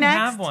 Am they I didn't next?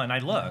 have one. I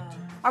looked.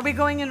 Are we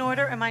going in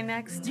order? Am I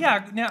next?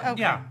 Yeah. Okay.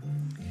 Yeah.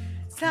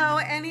 So,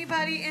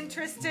 anybody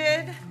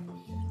interested?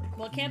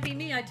 Well, it can't be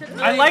me. I took.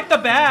 I like the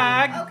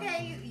bag.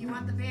 Okay, you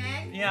want the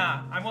bag?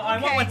 Yeah. I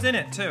want Okay. what's in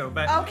it too.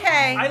 But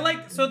Okay. I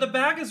like. So the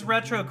bag is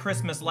retro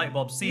Christmas light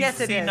bulb. Yes,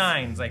 it is.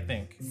 C9s, I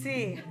think.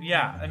 See.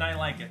 Yeah, and I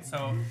like it.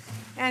 So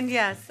And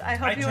yes, I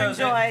hope I you chose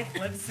enjoy. it.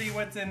 Let's see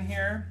what's in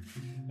here.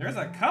 There's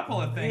a couple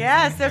of things.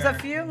 Yes, in there's a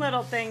here. few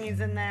little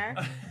thingies in there.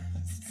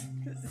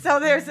 So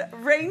there's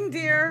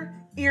reindeer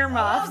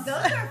earmuffs. Oh,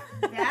 those are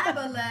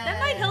fabulous. That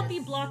might help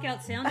you block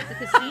out sound at the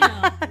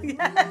casino.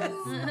 Yes.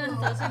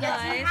 Those are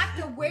Yes, you nice. have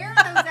to wear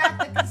those at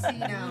the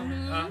casino.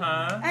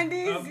 Uh-huh. And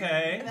these-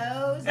 Okay.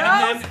 Those And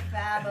are then-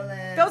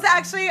 fabulous. Those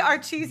actually are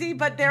cheesy,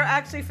 but they're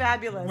actually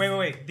fabulous.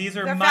 Wait. These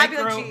are They're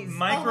fabulous micro cheese. Oh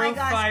my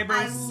gosh, microfiber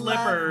I love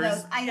slippers.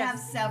 those. I Yes. have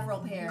several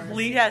pairs.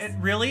 Clean, Yes.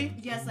 Really?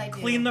 Yes, I do.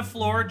 Clean the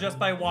floor just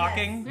by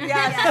walking? Yes.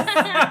 Yes.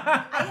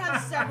 I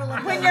have several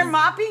of When those. you're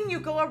mopping, you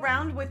go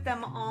around with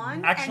them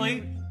on. Actually,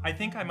 and I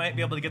think I might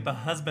be able to get the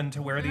husband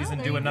to wear these and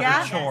there do you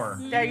another go. chore.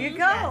 there you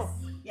go.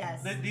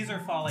 Yes. These are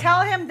falling.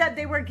 Tell him that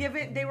they were a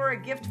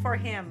gift for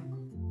him.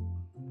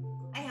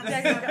 I have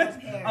several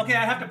pairs. Okay,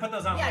 I have to put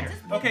those on Yeah, later.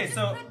 just put- Okay, just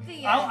so put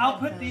the, I'll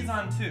put headphones. these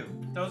on too.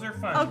 Those are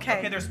fun. Okay.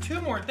 Okay, there's two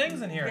more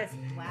things in here. Yes.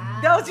 Wow.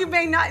 Those you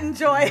may not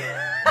enjoy.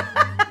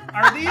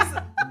 Are these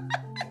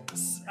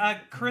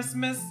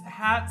Christmas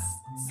hats,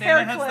 Santa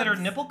Hair hats that are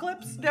clips. nipple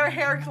clips? They're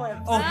hair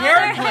clips. Oh,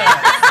 hair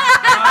clips.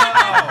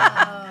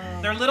 Oh.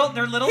 They're little He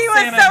was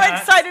Santa so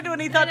hats. excited when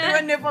he thought they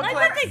were nipple I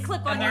clips. thought they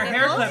clip on And your they're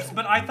hair nipples. clips,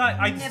 but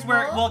I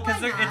swear, Nipple? well,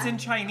 because Why it's not? in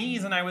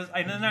Chinese, and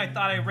then I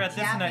thought I read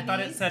this, and I thought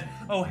it said,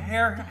 "Oh,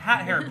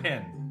 hat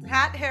hairpin."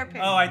 Hat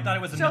hairpin. Oh, I thought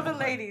it was a Show nipple the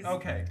clip. ladies.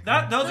 Okay, those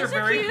are Those are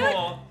very cute.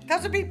 cool.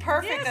 Those would be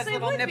perfect Yes, as they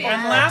little would nipple be.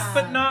 And clips. last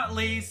but not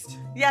least,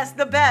 Yes,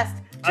 the best.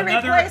 To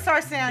replace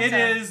our Santa. It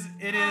is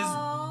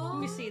Let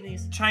me see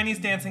these. Chinese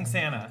dancing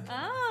Santa.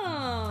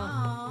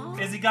 Oh.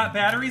 Is he got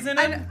batteries in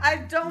him? I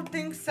don't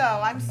think so.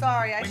 I'm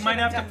sorry. I We should might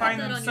have to done find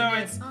that. them. on So your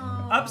it's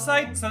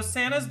upside. So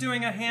Santa's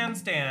doing a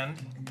handstand.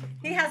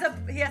 He has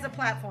a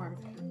platform.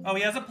 Oh,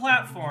 he has a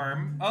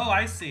platform. Oh,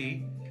 I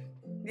see.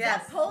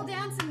 Yes. Pole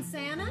dancing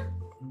Santa?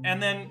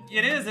 And then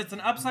it's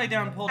an upside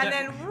down pull And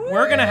down. then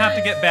We're gonna have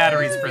to get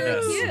batteries for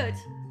Very this. cute.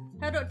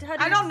 How do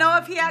I don't know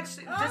if he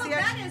actually does. He that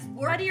actually? is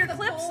How do your the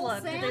clips pole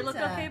look? Do they look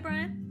Santa. okay,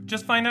 Brian?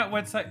 Just find out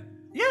what side.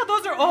 Yeah,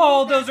 those are so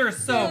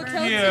Oh, totes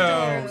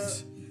adorable.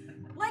 cute.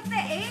 Like the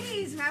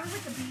 80s, remember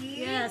with the beads?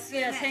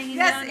 Yes, hanging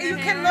Yes, down you your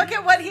can hair. look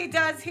at what he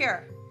does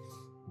here.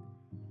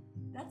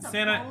 That's a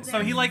Santa. pole So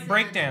he like dancing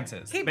break Santa.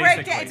 dances. It's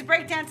basically.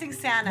 breakdancing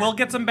Santa. We'll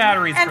get some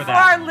batteries and for for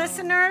our that.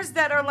 listeners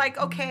that are like,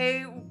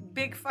 okay,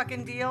 big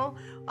fucking deal.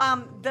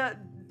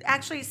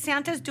 Actually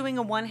Santa's doing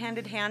a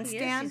one-handed handstand.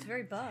 Yes, he's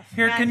very buff.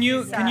 Here, and can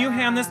you he's,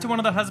 hand this to one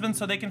of the husbands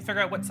so they can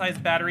figure out what size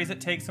batteries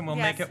it takes and we'll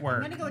Yes. make it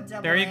work. I'm gonna go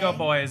double There you go, A.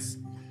 boys.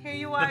 Here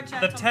you are,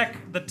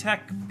 The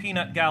tech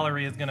peanut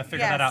gallery is gonna figure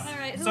Yes. that out. All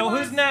right, So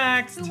who's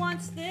next? Who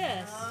wants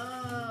this?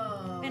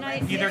 Oh. And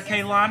I Either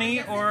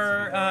Kaylani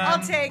or I'll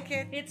take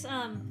it. It's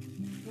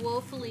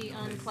woefully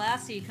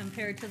unclassy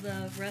compared to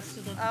the rest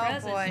of the Oh,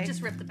 presents. boy. You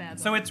just ripped the bad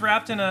So one. it's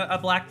wrapped in a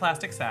black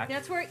plastic sack.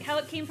 That's how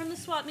it came from the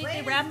swap meet. They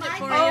Wait, wrapped is it my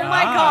for gift you. Oh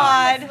my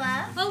Ah. God.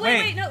 left? Oh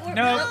Wait, wait, no,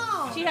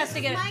 no. She has to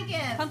get it. My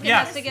gift. Pumpkin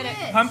Yeah. has to get it.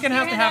 Pumpkin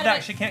has Here, to hand have out that.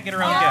 it. She can't get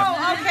her own gift.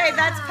 Oh, okay,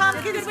 that's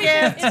Pumpkin's It's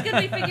gift. good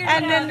we figured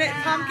And it then out.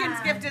 the Pumpkin's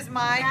gift is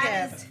my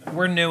That gift.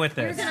 We're new at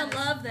You're this. gonna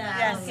love that,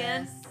 Yes.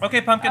 Pumpkin.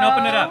 Okay, Pumpkin,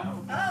 open it up.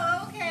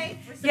 Oh, okay.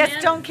 The Yes,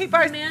 man- don't keep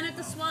our. The man at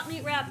the swap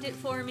meet wrapped it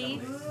for me.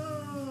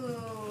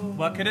 Ooh.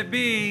 What could it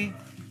be?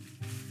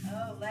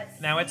 Oh,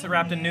 let's Now it's see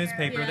wrapped in here.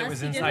 newspaper that Yes,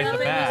 was he did inside wrap the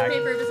it in bag.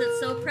 newspaper because it's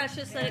so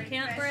precious that it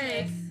can't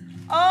break.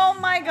 Oh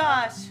my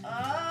gosh.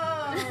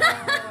 Oh.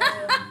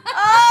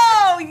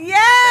 Oh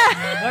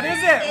yeah. What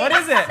is it? What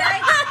is it?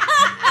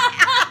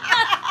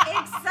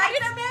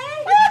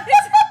 Excitame.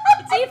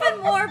 It's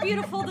even more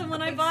beautiful than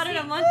when I bought it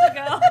a month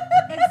ago.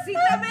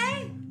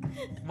 Excitame.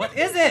 What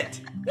is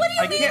it? What do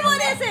you I mean? can't-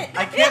 What is it?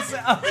 I can't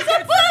say. Oh.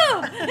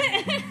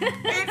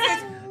 It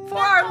is, for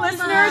our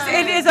listeners,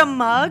 it is a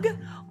mug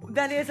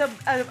that is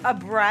a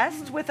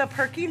breast with a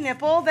perky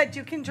nipple that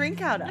you can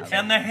drink out of.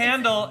 And the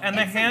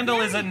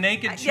handle is a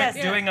naked chick Yes.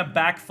 doing a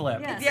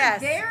backflip. Yes. Yes.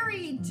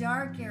 Very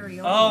dark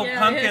area. Oh, Yeah, it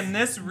Pumpkin, is.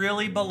 this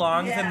really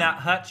belongs Yeah. in that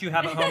hut you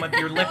have at home with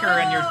your liquor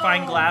and your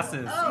fine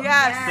glasses. Oh,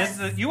 Yes.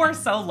 You are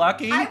so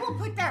lucky. I will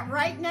put that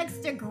right next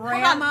to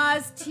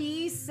Grandma's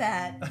tea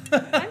set.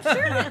 I'm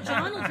sure that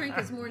John will drink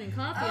his morning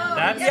coffee. out of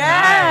That's it.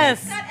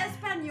 Yes. It's got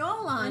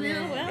Espanol I on know,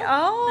 it. well,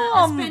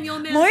 Oh, Espanol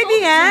man muy sold it to me,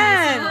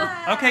 bien.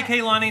 so- Okay,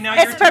 Kaylani, now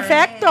It's your turn.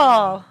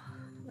 perfecto.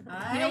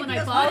 You know, when I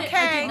feels bought it, I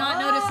okay. did not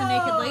notice a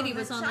naked lady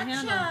was on the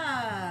cha-cha.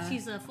 handle.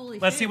 She's fully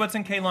Let's see shaved. what's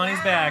in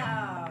Kaylani's bag.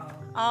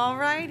 Wow.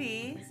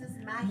 Alrighty. This is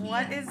magia.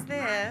 What is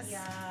this?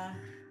 Magia.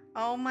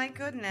 Oh my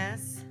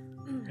goodness.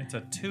 It's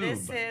a tube.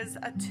 This is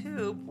a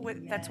tube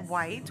that's Yes.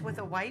 white with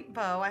a white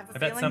bow. I have a I bet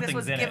feeling this something's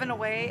was in it. given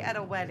away at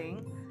a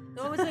wedding.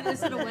 What was it?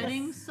 Is it a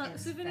wedding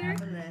souvenir?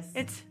 Fabulous.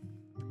 It's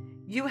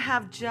you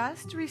have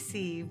just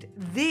received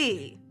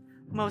the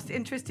most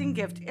interesting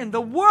gift in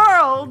the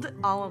world,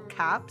 all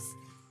caps.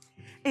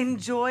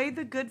 Enjoy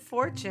the good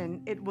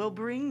fortune it will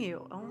bring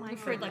you. Oh my I'm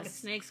afraid like a goodness.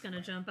 snake's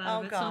gonna jump out Oh,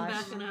 of it, so I'm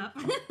gosh. backing up.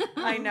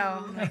 I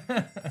know.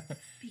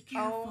 Be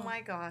careful. Oh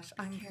my gosh.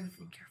 I'm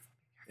careful. Careful.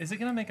 Is it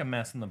gonna make a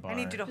mess in the bar? I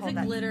need you to Is hold it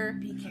that. glitter?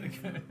 Be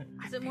careful.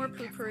 Is it more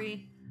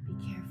poopery?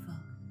 Be careful.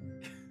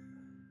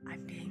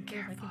 I'm being I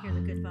careful. can hear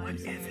the good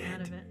vibes coming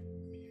out of it.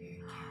 Be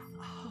very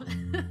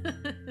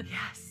careful.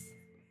 Yes,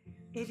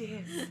 it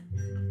is.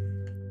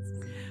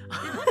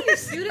 Did one of your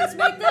students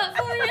make that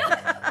for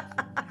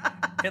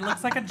you? It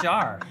looks like a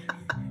jar.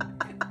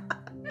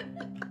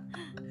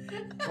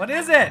 What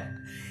is it?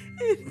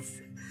 It's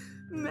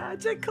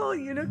magical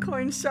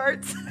unicorn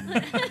shards.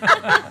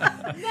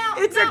 Now,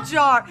 It's a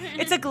jar.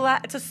 It's a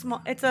glass. It's a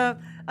small. It's a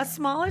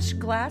smallish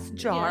glass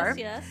jar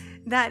Yes, yes.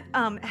 that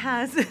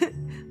has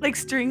like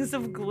strings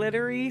of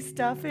glittery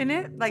stuff in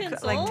it, like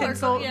Tinsel like or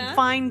tinsel, so- yeah.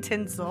 fine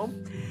tinsel.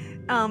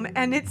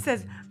 And it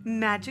says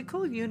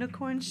magical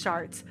unicorn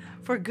shards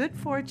for good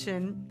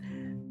fortune.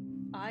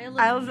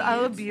 Isle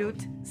of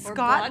Butte, Or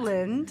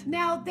Scotland.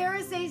 now there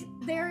is a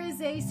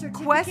certificate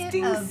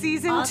Questing of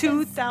season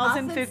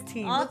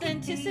 2015.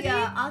 Authenticity?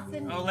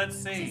 Oh, let's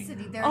see.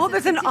 Oh,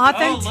 there's an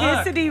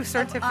authenticity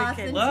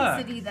certificate.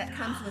 Authenticity that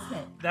comes with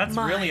it. That's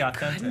My really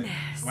authentic.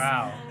 goodness.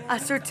 Wow. A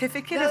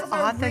certificate Those of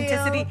are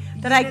authenticity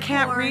real that I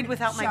can't unicorn read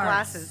without my shards.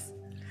 glasses.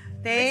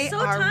 They It's so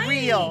are tiny.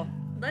 real.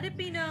 Let it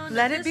be known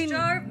Let that it this be-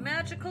 jar of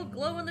magical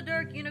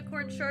glow-in-the-dark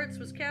unicorn shards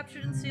was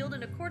captured and sealed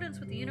in accordance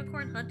with the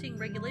unicorn hunting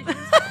regulations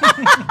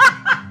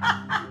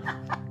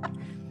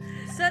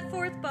set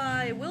forth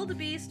by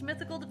Wildebeest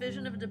Mythical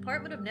Division of the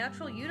Department of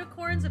Natural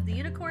Unicorns of the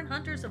Unicorn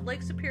Hunters of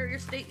Lake Superior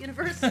State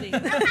University.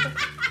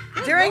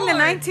 During the Lord.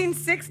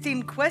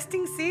 1916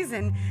 questing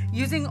season,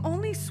 using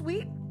only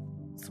sweet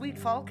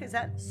folk, is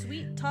that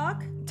Sweet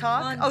Talk.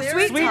 talk? On Oh, Barren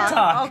sweet Sweet talk.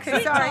 Talk. Okay,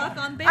 Sweet sorry. Talk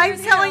on Barren I'm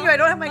telling Hill you, I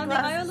don't have my on the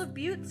glasses. Isle of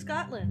Bute,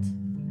 Scotland.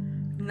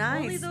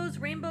 Nice. Only those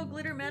rainbow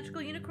glitter magical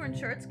unicorn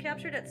charts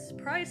captured at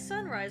surprise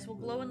sunrise will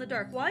glow in the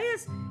dark. Why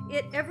is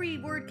it every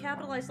word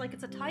capitalized like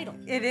it's a title?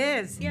 It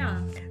is.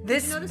 Yeah.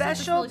 This Did you notice that? This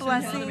special really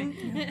shouldn't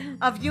bother blessing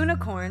of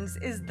unicorns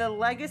is the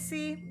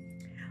legacy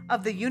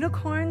of the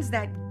unicorns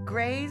that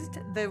grazed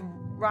the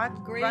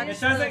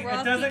Greatest It doesn't- of the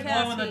it doesn't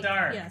Rothkey glow in the Castle.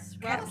 dark. Yes,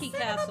 Oh, Rothkey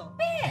son Castle. of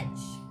a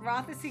bitch.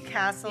 Rothesay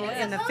Castle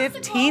Yeah. in the Supposed to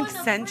glow 15th in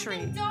the century.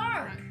 freaking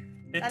dark.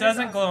 It That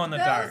doesn't is glow in the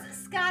dark. Those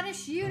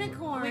Scottish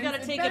unicorns. We gotta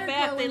they take better it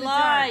back. glow They in the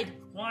lied. dark.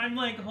 Well, I'm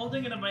like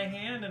holding it in my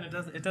hand, and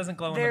it doesn't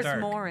glow in There's the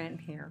dark. more in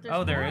here. There's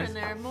Oh, there more is? in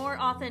there. More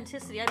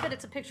authenticity. I bet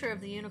it's a picture of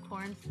the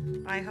unicorn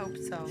I hope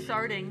so.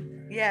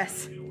 sharding.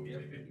 Yes.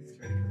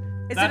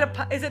 Is That- it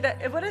a? Is it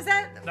a? What is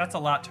that? That's a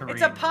lot to read.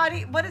 It's a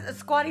potty. What is a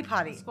squatty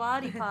potty?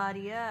 Squatty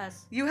potty,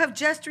 yes. You have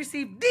just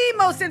received the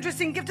most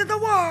interesting gift of the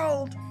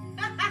world.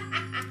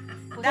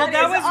 Well, that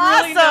is was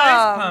really nice,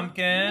 awesome.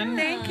 Pumpkin.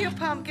 Thank you,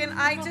 Pumpkin.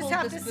 I just hold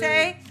have to this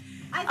say,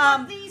 I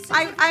thought the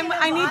certificate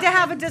I of need to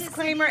have a authenticity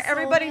disclaimer. sold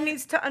Everybody it.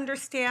 needs to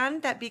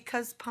understand that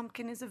because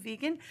Pumpkin is a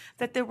vegan,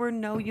 that there were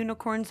no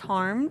unicorns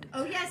harmed.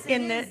 Oh yes,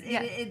 in it the-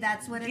 is. yeah.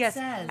 That's what it Yes,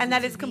 says. and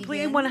that It's is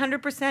completely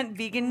vegan. 100%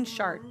 vegan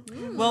shard.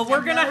 Well,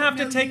 we're gonna no- have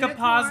to no take a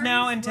pause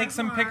now and unicorns take were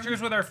some harmed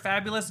pictures with our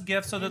fabulous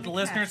gifts so that in the the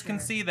listeners can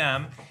capture. see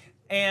them.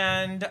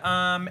 And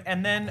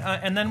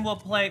then we'll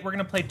play. We're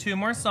gonna play 2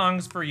 more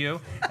songs for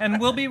you, and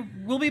we'll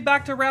be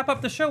back to wrap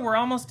up the show. We're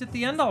almost at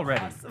the end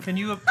already. Can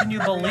you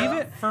believe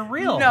it? For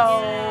real?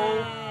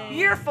 No,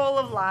 you're full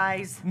of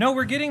lies. No,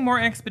 we're getting more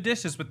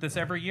expeditious with this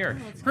every year.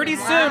 Pretty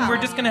soon,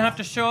 we're just gonna have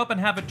to show up and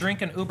have a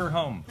drink and Uber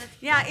home.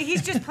 Yeah,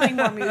 he's just playing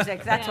more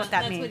music. That's Yeah, what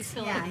that that's means. What he's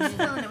filling Yeah, it he's with.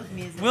 filling it with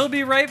music. We'll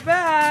be right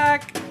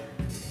back.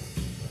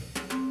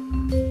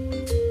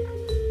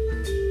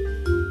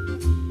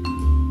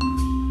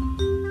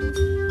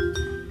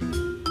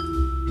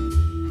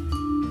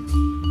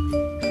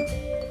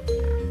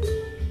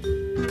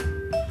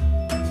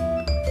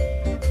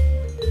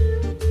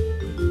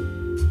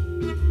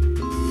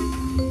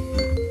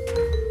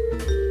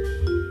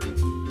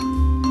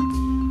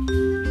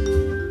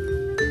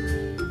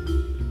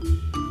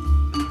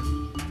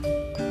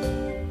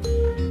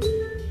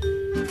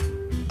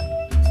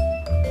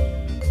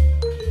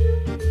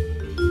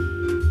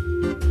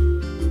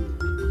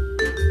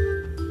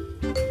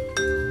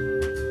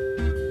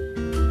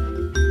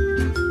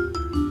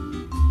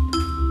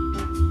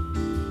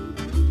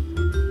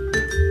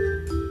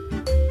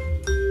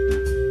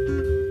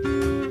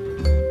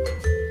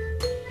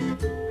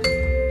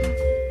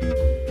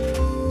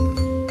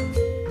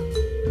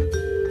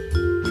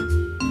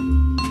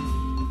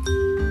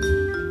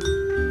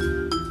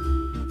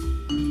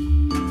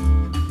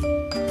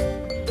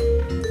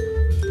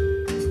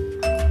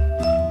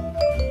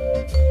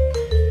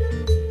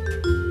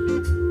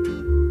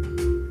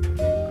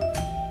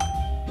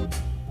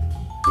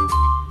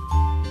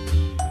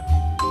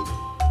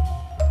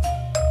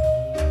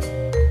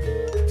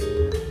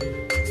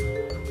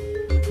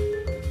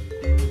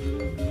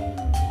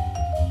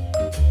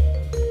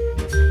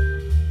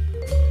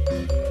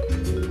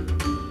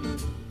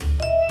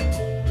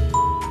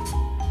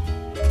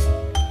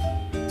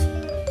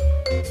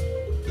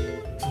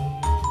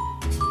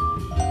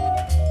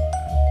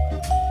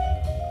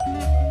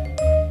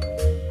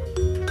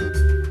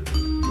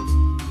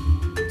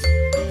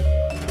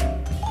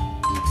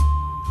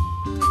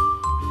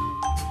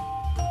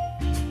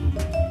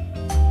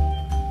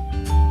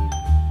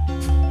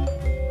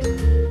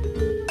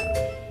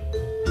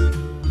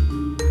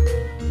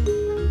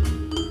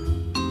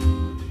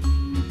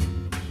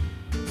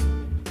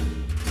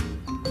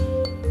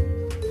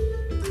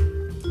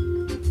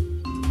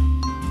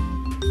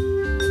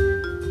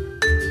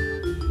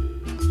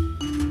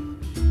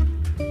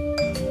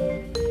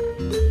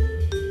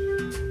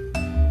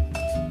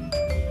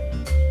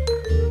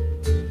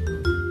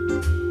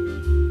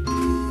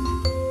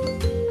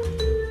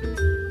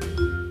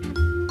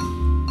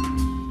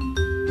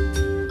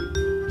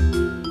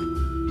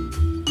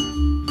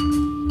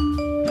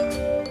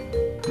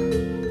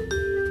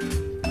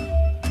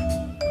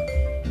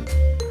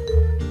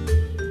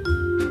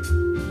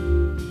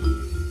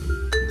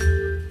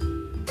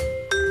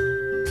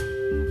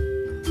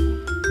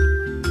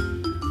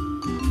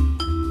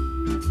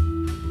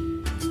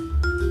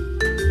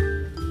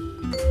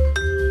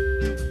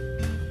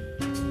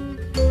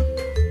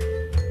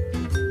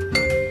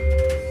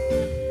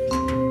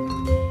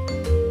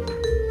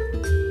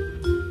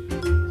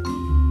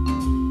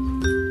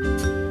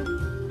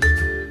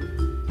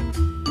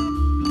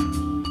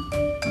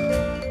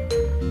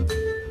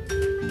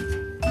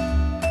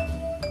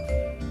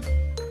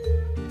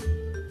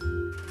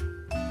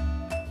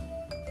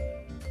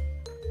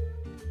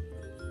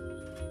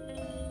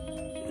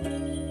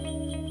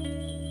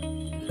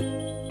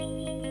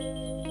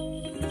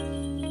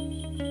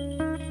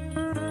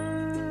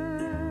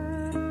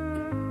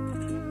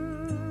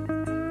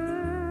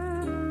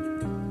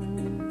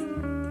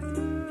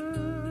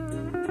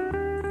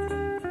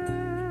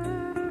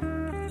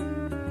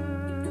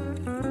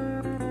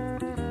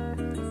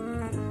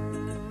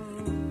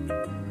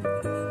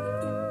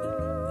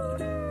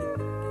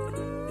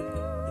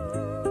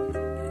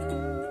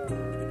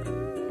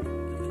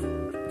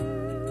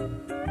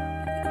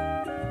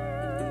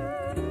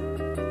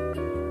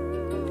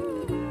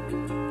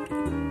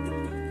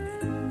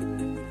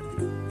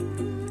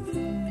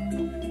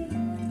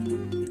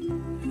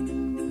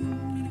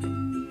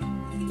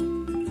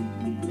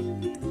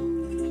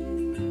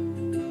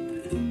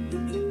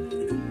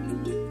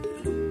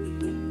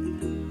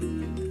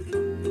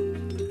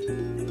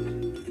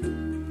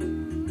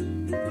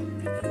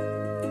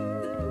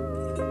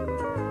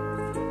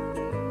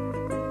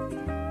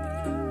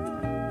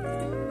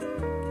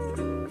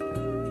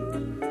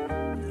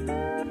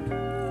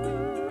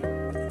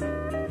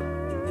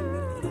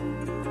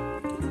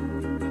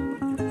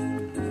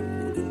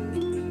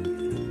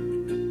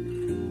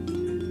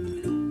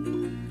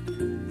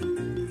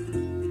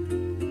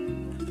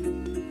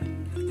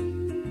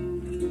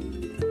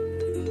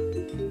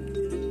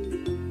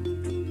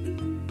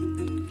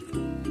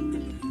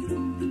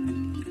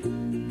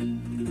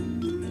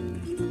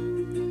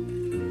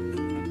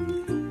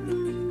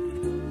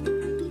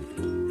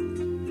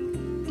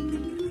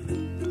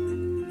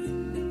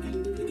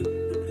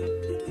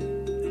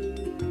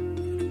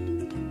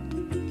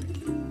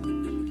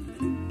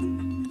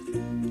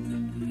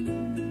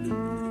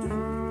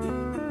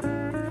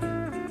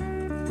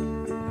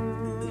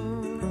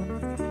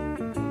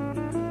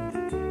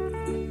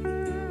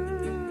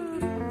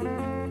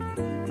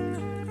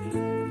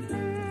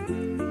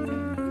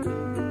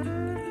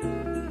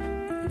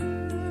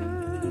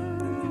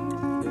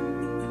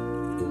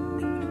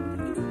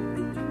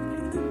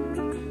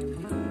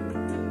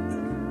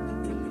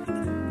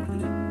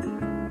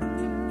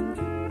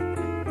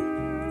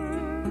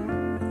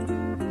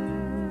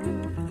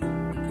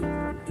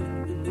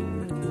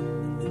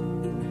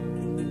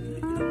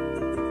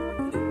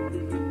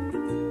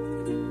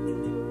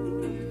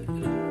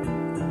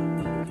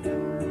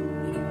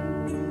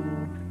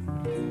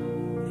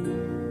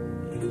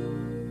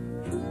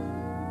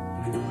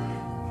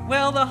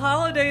 Well, the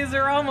holidays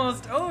are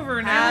almost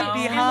over now.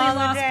 Happy And we lost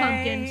holidays.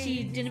 Pumpkin.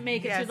 She didn't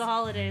make it Yes. through the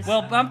holidays.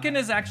 Well, Pumpkin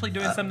is actually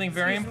doing something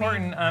very excuse me.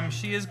 important.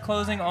 She is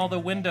closing all the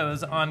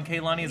windows on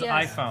Kaylani's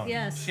Yes, iPhone.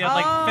 yes. She had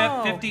like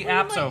Oh. 50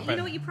 Well, apps you open.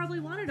 know what? You probably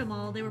wanted them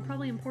all. They were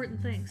probably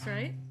important things,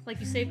 right? Like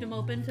you saved them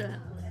open to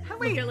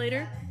wait. look at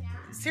later.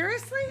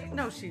 Seriously?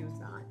 No, she was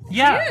not.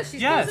 Yeah, Yeah,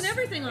 she's yes. closing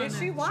everything on Is there.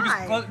 she? She was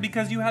Why?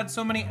 because you had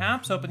so many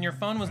apps open, your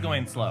phone was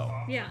going slow.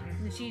 Yeah,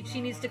 and she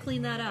needs to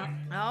clean that up.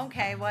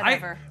 Okay,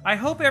 whatever. I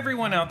hope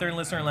everyone out there in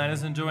listener land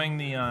is enjoying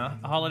the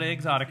holiday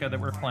exotica that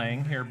we're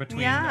playing here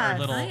between Yes. our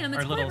little I am.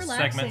 It's our little quite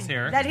segments relaxing.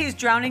 here. That he's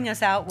drowning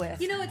us out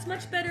with. You know, it's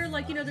much better.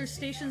 Like, you know, there's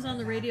stations on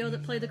the radio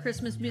that play the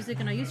Christmas music,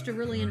 and I used to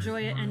really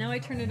enjoy it, and now I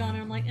turn it on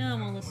and I'm like, oh, I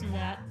won't listen to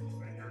that.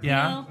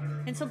 yeah, You know?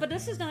 And so, but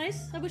this is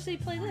nice. I wish they'd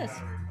play this.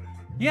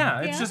 yeah,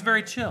 it's Yeah. just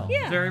very chill,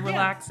 Yeah. very yeah,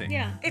 relaxing.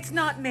 Yeah, It's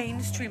not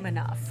mainstream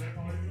enough.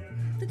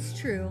 that's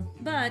true.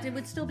 But it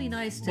would still be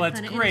nice to Well, it's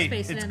kind of great.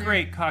 interspace it It's in there.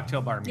 great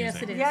cocktail bar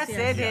music. Yes, it is. Yes,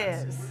 it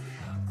yes. is.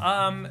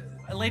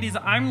 Ladies,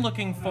 I'm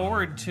looking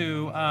forward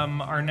to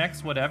our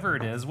next whatever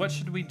it is. What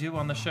should we do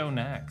on the show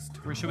next?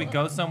 Where should we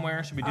go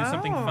somewhere? Should we do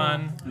something Oh.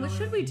 fun? What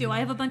should we do? I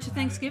have a bunch of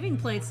Thanksgiving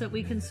plates that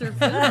we can serve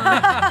food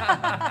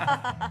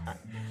on.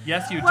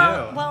 Yes, you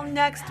Well, do. well,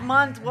 next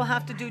month we'll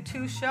have to do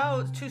two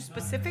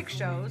specific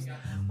shows.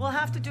 We'll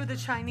have to do the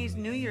Chinese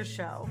New Year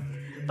show,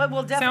 but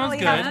we'll definitely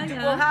good. have to.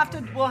 Yeah,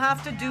 We'll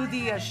have to do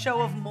the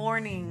show of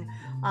mourning.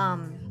 Oh,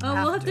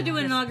 we'll have to do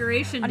an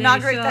inauguration day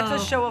Inaugurate- show.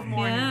 that's a show of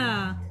mourning.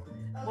 Yeah.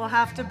 We'll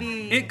have to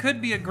be. It could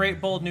be a great,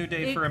 bold new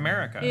day for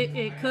America.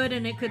 It could,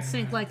 and it could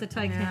sink like the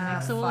Titanic. Yeah,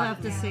 so we'll fuck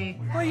have to see.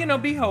 Well,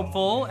 be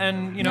hopeful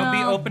and be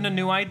No. open to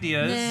new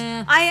ideas.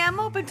 Nah. I am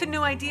open to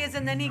new ideas,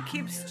 and then he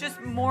keeps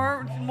just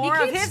more of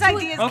keeps his doing-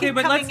 ideas Okay, keep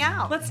but coming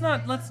out. let's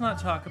not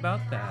talk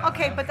about that.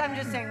 Okay, but I'm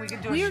just saying we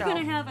could do a We are show.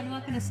 going to have, I'm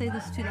not going to say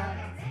this too loud,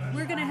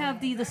 we're going to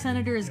have the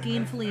Senator is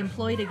gainfully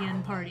employed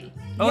again party.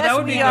 Oh, Yes, that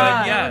would be we good.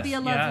 are. Yes, That would be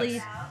a lovely,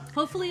 yes.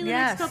 hopefully in the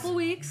Yes. next couple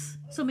weeks.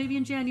 So maybe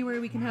in January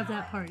we can have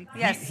that party.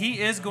 Yes.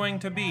 He is going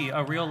to be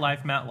a real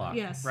life Matlock.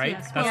 Yes. Right?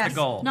 Yes. That's Yes. the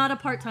goal. Not a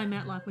part-time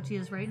Matlock, which he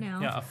is right now.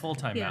 Yeah, a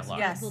full-time Yes, Matlock.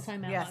 Yes.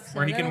 full-time Yes. Matlock. So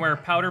Where he can that'll- wear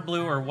powder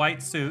blue or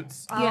white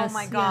suits Oh Yes,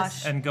 my yes.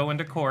 gosh. and go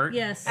into court.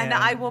 Yes. And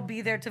I will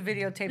be there to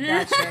videotape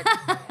that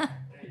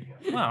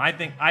shit. Well, I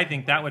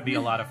think that would be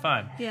a lot of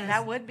fun. Yes.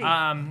 That would be.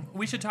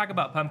 We should talk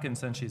about Pumpkin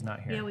since she's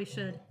not here. Yeah, we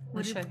should.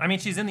 We should. I mean,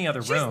 she's in the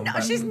other room.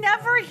 but- She's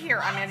never here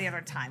on any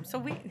other time. So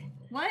we.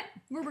 What?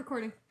 We're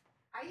recording.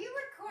 Are you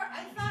recording?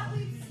 I thought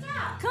we'd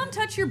stopped. Come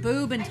touch your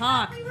boob and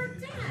talk. We were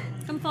done.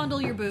 Come fondle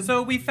your boob.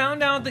 So we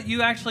found out that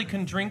you actually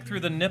can drink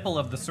through the nipple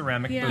of the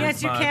ceramic Yeah. boob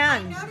Yes, you mug. I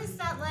can. noticed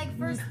that like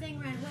first thing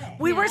right away.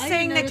 We Yeah, were I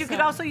saying didn't that you notice could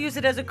that. also use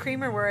it as a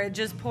creamer where it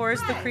just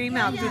pours the cream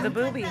out through the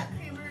boobie.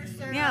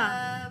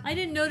 Yeah. I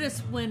didn't notice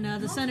when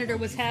the senator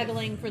was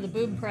haggling for the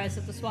boob price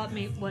at the swap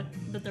meet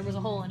that there was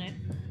a hole in it.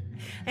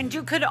 And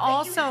you could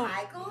also.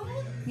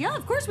 Yeah,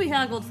 of course we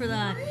haggled for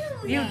that.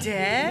 You We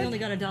did? only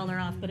got $1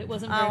 off, but it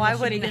wasn't very Oh, much I to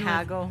wouldn't begin with.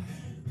 haggle.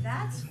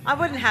 That's I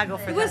wouldn't haggle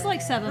for It that. was like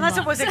 $7. Unless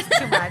it was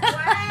too much.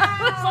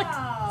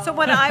 wow. So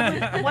what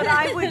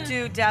I would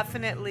do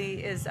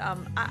definitely is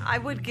I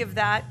would give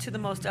that to the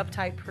most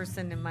uptight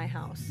person in my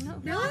house. No,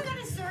 No, really? I'm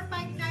gonna serve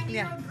my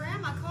 90-year-old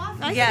grandma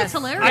coffee. I think Yes. it's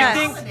hilarious.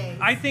 Yes.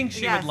 I think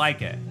she Yes. would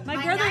like it. My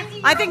My brother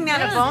 90-year-old I think Nana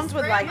grandma's Bones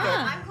would like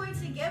grandma, it. I'm going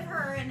to give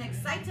her an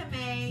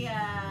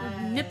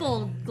Excitame.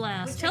 nipple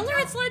glass. Which Tell I her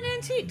don't- it's like an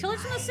antique. Tell her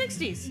it's from the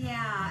 60s. Yeah,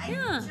 I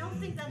Yeah. don't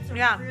think that's a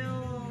Yeah.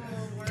 real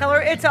word Tell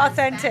her it's in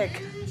authentic.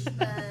 Spanish,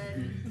 but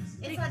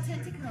it's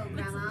authentico,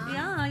 grandma.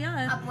 Yeah,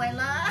 yeah.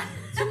 Abuela.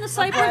 It's from the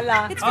Cypress.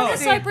 Abuela. It's from Oh. the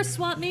Cypress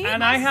swap meet.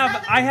 And I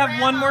have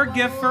one more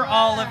gift for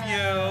all of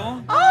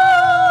you.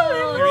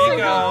 Oh, Here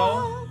you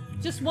go.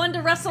 Just one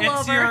to wrestle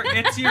It's over.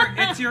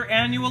 it's your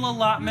annual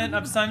allotment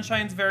of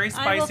Sunshine's very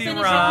I will spicy finish it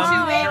in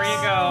rum. 2 Here weeks. you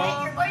Hey,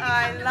 go. you're going to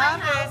I come to love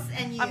my house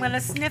it. and you. I'm gonna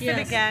sniff Yes.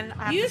 it again.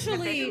 I have to sniff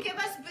Usually- You give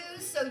us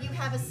booze, so you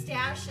have a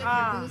stash of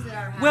Ah. your booze at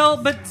our house. Well,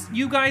 but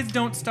you guys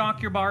don't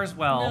stock your bars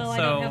well, No, I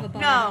so don't have a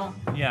bar. No.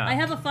 yeah. I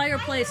have a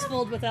fireplace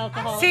filled with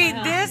alcohol. See in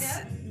my house.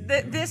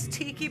 this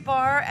tiki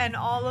bar and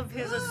all of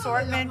his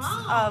assortments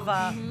of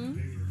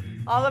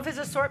all of his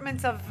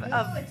assortments of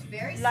Ooh, it's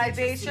very citrusy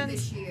libations.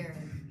 this year.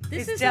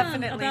 This It's is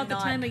definitely about the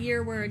not. time of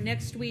year where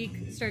next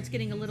week starts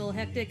getting a little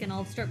hectic, and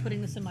I'll start putting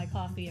this in my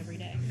coffee every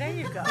day. There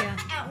you go. Yeah,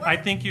 At work. I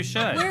think you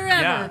should.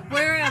 wherever, Yeah.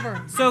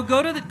 wherever. So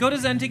go to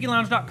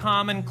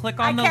zentikilounge.com and click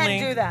on I the can't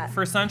link do that.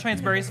 for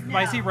Sunshine's Very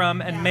Spicy Rum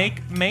and no.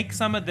 make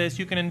some of this.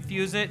 You can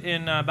infuse it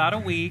in about a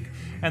week,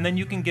 and then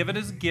you can give it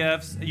as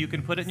gifts. You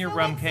can put it in your So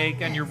rum what's in cake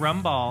and your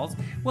rum balls.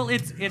 Well,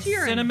 it's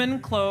urine. cinnamon,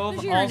 clove,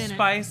 There's urine in it.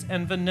 allspice,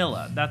 and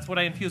vanilla. That's what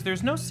I infuse.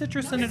 There's no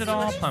citrus in it at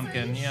all, citrus, are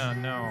pumpkin. you Yeah,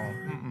 sure? no.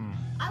 Mm-mm.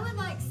 I would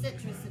like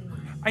citrus in mine.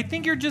 I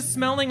think you're just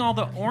smelling all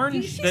the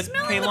orange She's that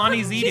smelling the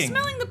Kaylani's poo- eating. She's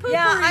smelling the poopery.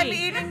 Yeah,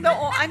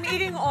 I'm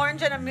eating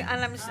orange and I'm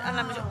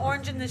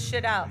oranging this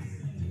shit out.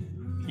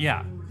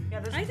 Yeah. Yeah,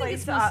 this I think it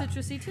place. smells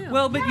citrusy too.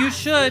 Well, but you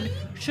should.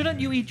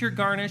 Shouldn't you eat your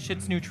garnish?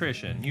 It's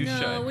nutrition. You no,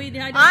 should.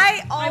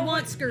 I always,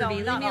 want scurvy. No,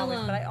 Leave not me always,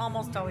 alone. but I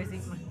almost always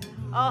eat my.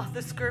 Oh,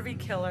 the scurvy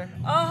killer.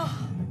 Oh,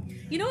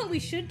 You know what we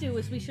should do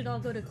is we should all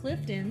go to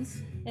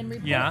Clifton's and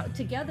report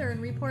together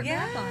and report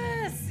back on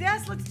it.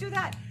 Yes, let's do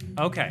that.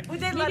 Okay. Would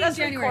they Maybe let in us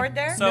January. record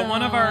there? So No,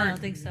 one of our I don't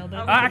think so.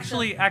 But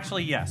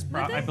actually, yes.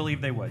 Would they? I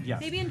believe they would.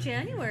 Yes. maybe in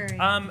January.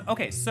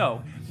 Okay,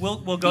 so we'll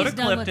go He's to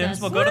done with Clifton's.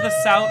 us. We'll go to the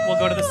South. We'll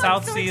go to the Woo!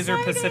 South I'm so Seas or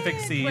excited. Pacific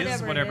Seas,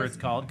 Whatever it whatever is.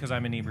 it's called, because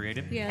I'm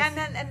inebriated. yes.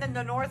 And then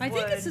the Northwood. I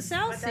think it's the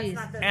South but that's Seas.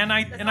 not the- And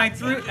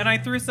that's not I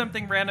threw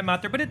something random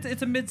out there, but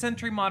it's a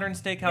mid-century modern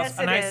steakhouse, Yes,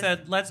 and it I is.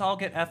 said let's all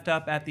get effed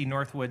up at the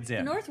Northwoods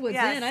Inn. The Northwood's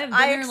Yes, in. I haven't been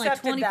I there in like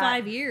accepted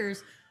 25 that.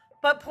 years.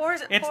 But poor,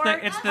 It's poor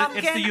the- it's the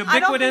pumpkin, I don't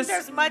ubiquitous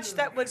think there's much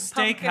that would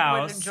pumpkin would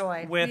Steakhouse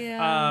enjoy. with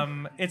Yeah.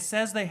 it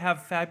says they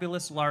have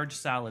fabulous large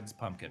salads,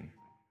 pumpkin.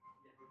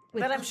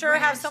 But I'm sure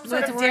it has some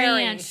sort With of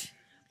dairy. ranch.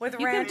 With You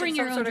can ranch bring and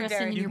your some own sort of dressing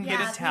dairy. in You your can Yeah,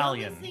 get The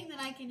Italian. only thing that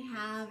I can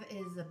have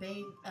is a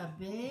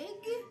big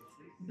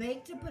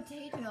baked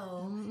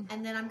potato,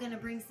 and then I'm gonna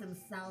bring some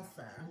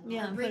salsa.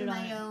 Yeah, I'll and bring put it on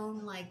my it.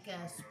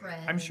 own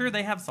spread. I'm sure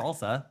they have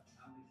salsa.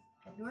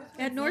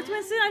 At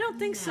Northwood's Inn? I don't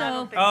think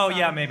so. think Oh so.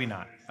 yeah, maybe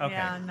not. Okay,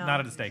 Yeah, no.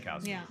 not at a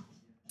steakhouse. Yeah.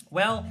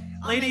 Well,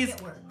 I'll make ladies,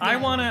 it work. I Yeah,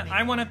 wanna make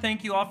I wanna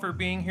thank you all for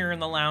being here in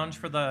the lounge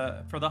for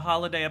the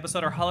holiday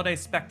episode, our holiday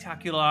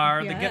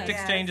spectacular. The gift Yes.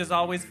 exchange is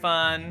always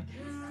fun.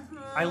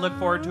 I look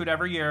forward to it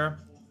every year.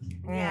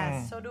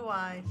 Yes, so do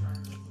I.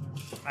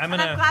 I'm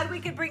And I'm gonna glad we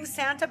could bring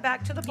Santa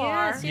back to the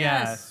bar.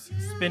 Yes.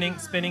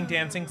 spinning,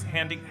 dancing,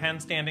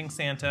 handstanding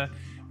Santa.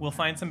 We'll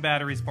find some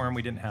batteries for him.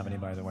 We didn't have any,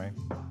 by the way.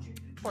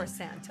 Poor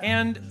Santa.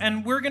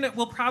 And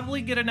we'll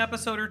probably get an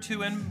episode or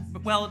two in.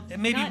 Well,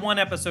 maybe Not- one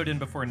episode in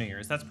before New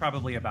Year's. That's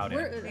probably about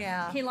it.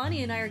 Yeah.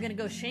 Kaylani and I are going to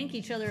go shank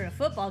each other in a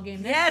football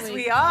game next Yes, week.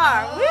 we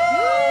are.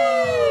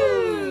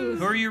 Woo!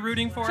 Who are you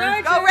rooting for?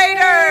 Chargers! Go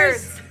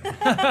Raiders!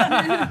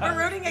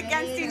 We're rooting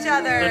against each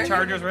other. The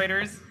Chargers,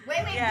 Raiders. Wait,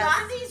 Yes.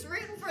 Gandhi's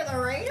rooting for the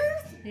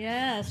Raiders?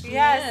 Yes.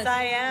 Yes,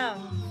 I am.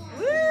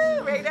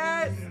 Woo,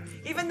 Raiders!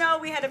 Even though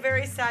we had a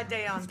very sad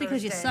day on It's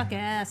because you Thursday. suck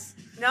ass.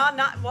 No,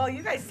 not. Well,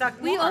 you guys suck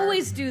more. We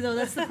always do, though.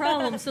 That's the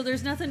problem. So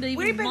there's nothing to even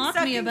We've been mock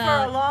sucking me for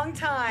about. a long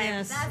time.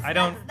 Yes. I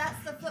don't-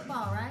 That's the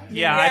football, right?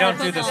 Yeah, Yeah, I don't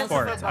do that's the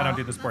football. sports. I don't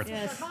do the sports.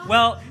 Yes.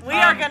 Well, We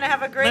are gonna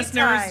have a great listeners,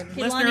 time. Kaylani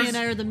Listeners, and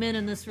I are the men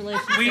in this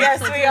relationship.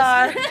 Yes, we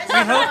are. we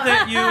hope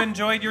that you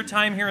enjoyed your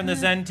time here in the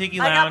Zen Tiki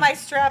I got Lounge. my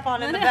strap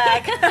on in the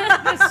back.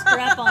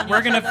 Strap on. We're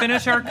each gonna other.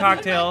 finish our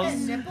cocktails.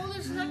 Nipple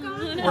to suck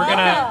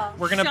on?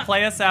 We're gonna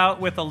play us out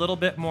with a little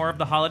bit more of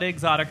the Holiday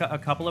Exotica, a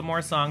couple of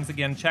more songs.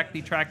 Again, check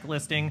the track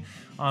listing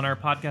on our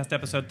podcast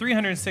episode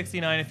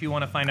 369 if you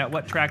want to find out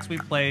what tracks we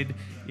played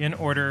in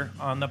order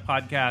on the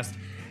podcast.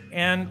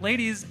 And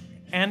ladies,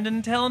 and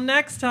until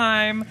next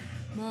time,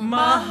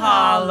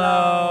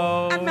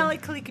 mahalo. I'm Melly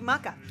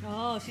Kalikimaka.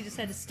 Oh, she just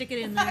had to stick it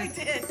in there. I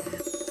did.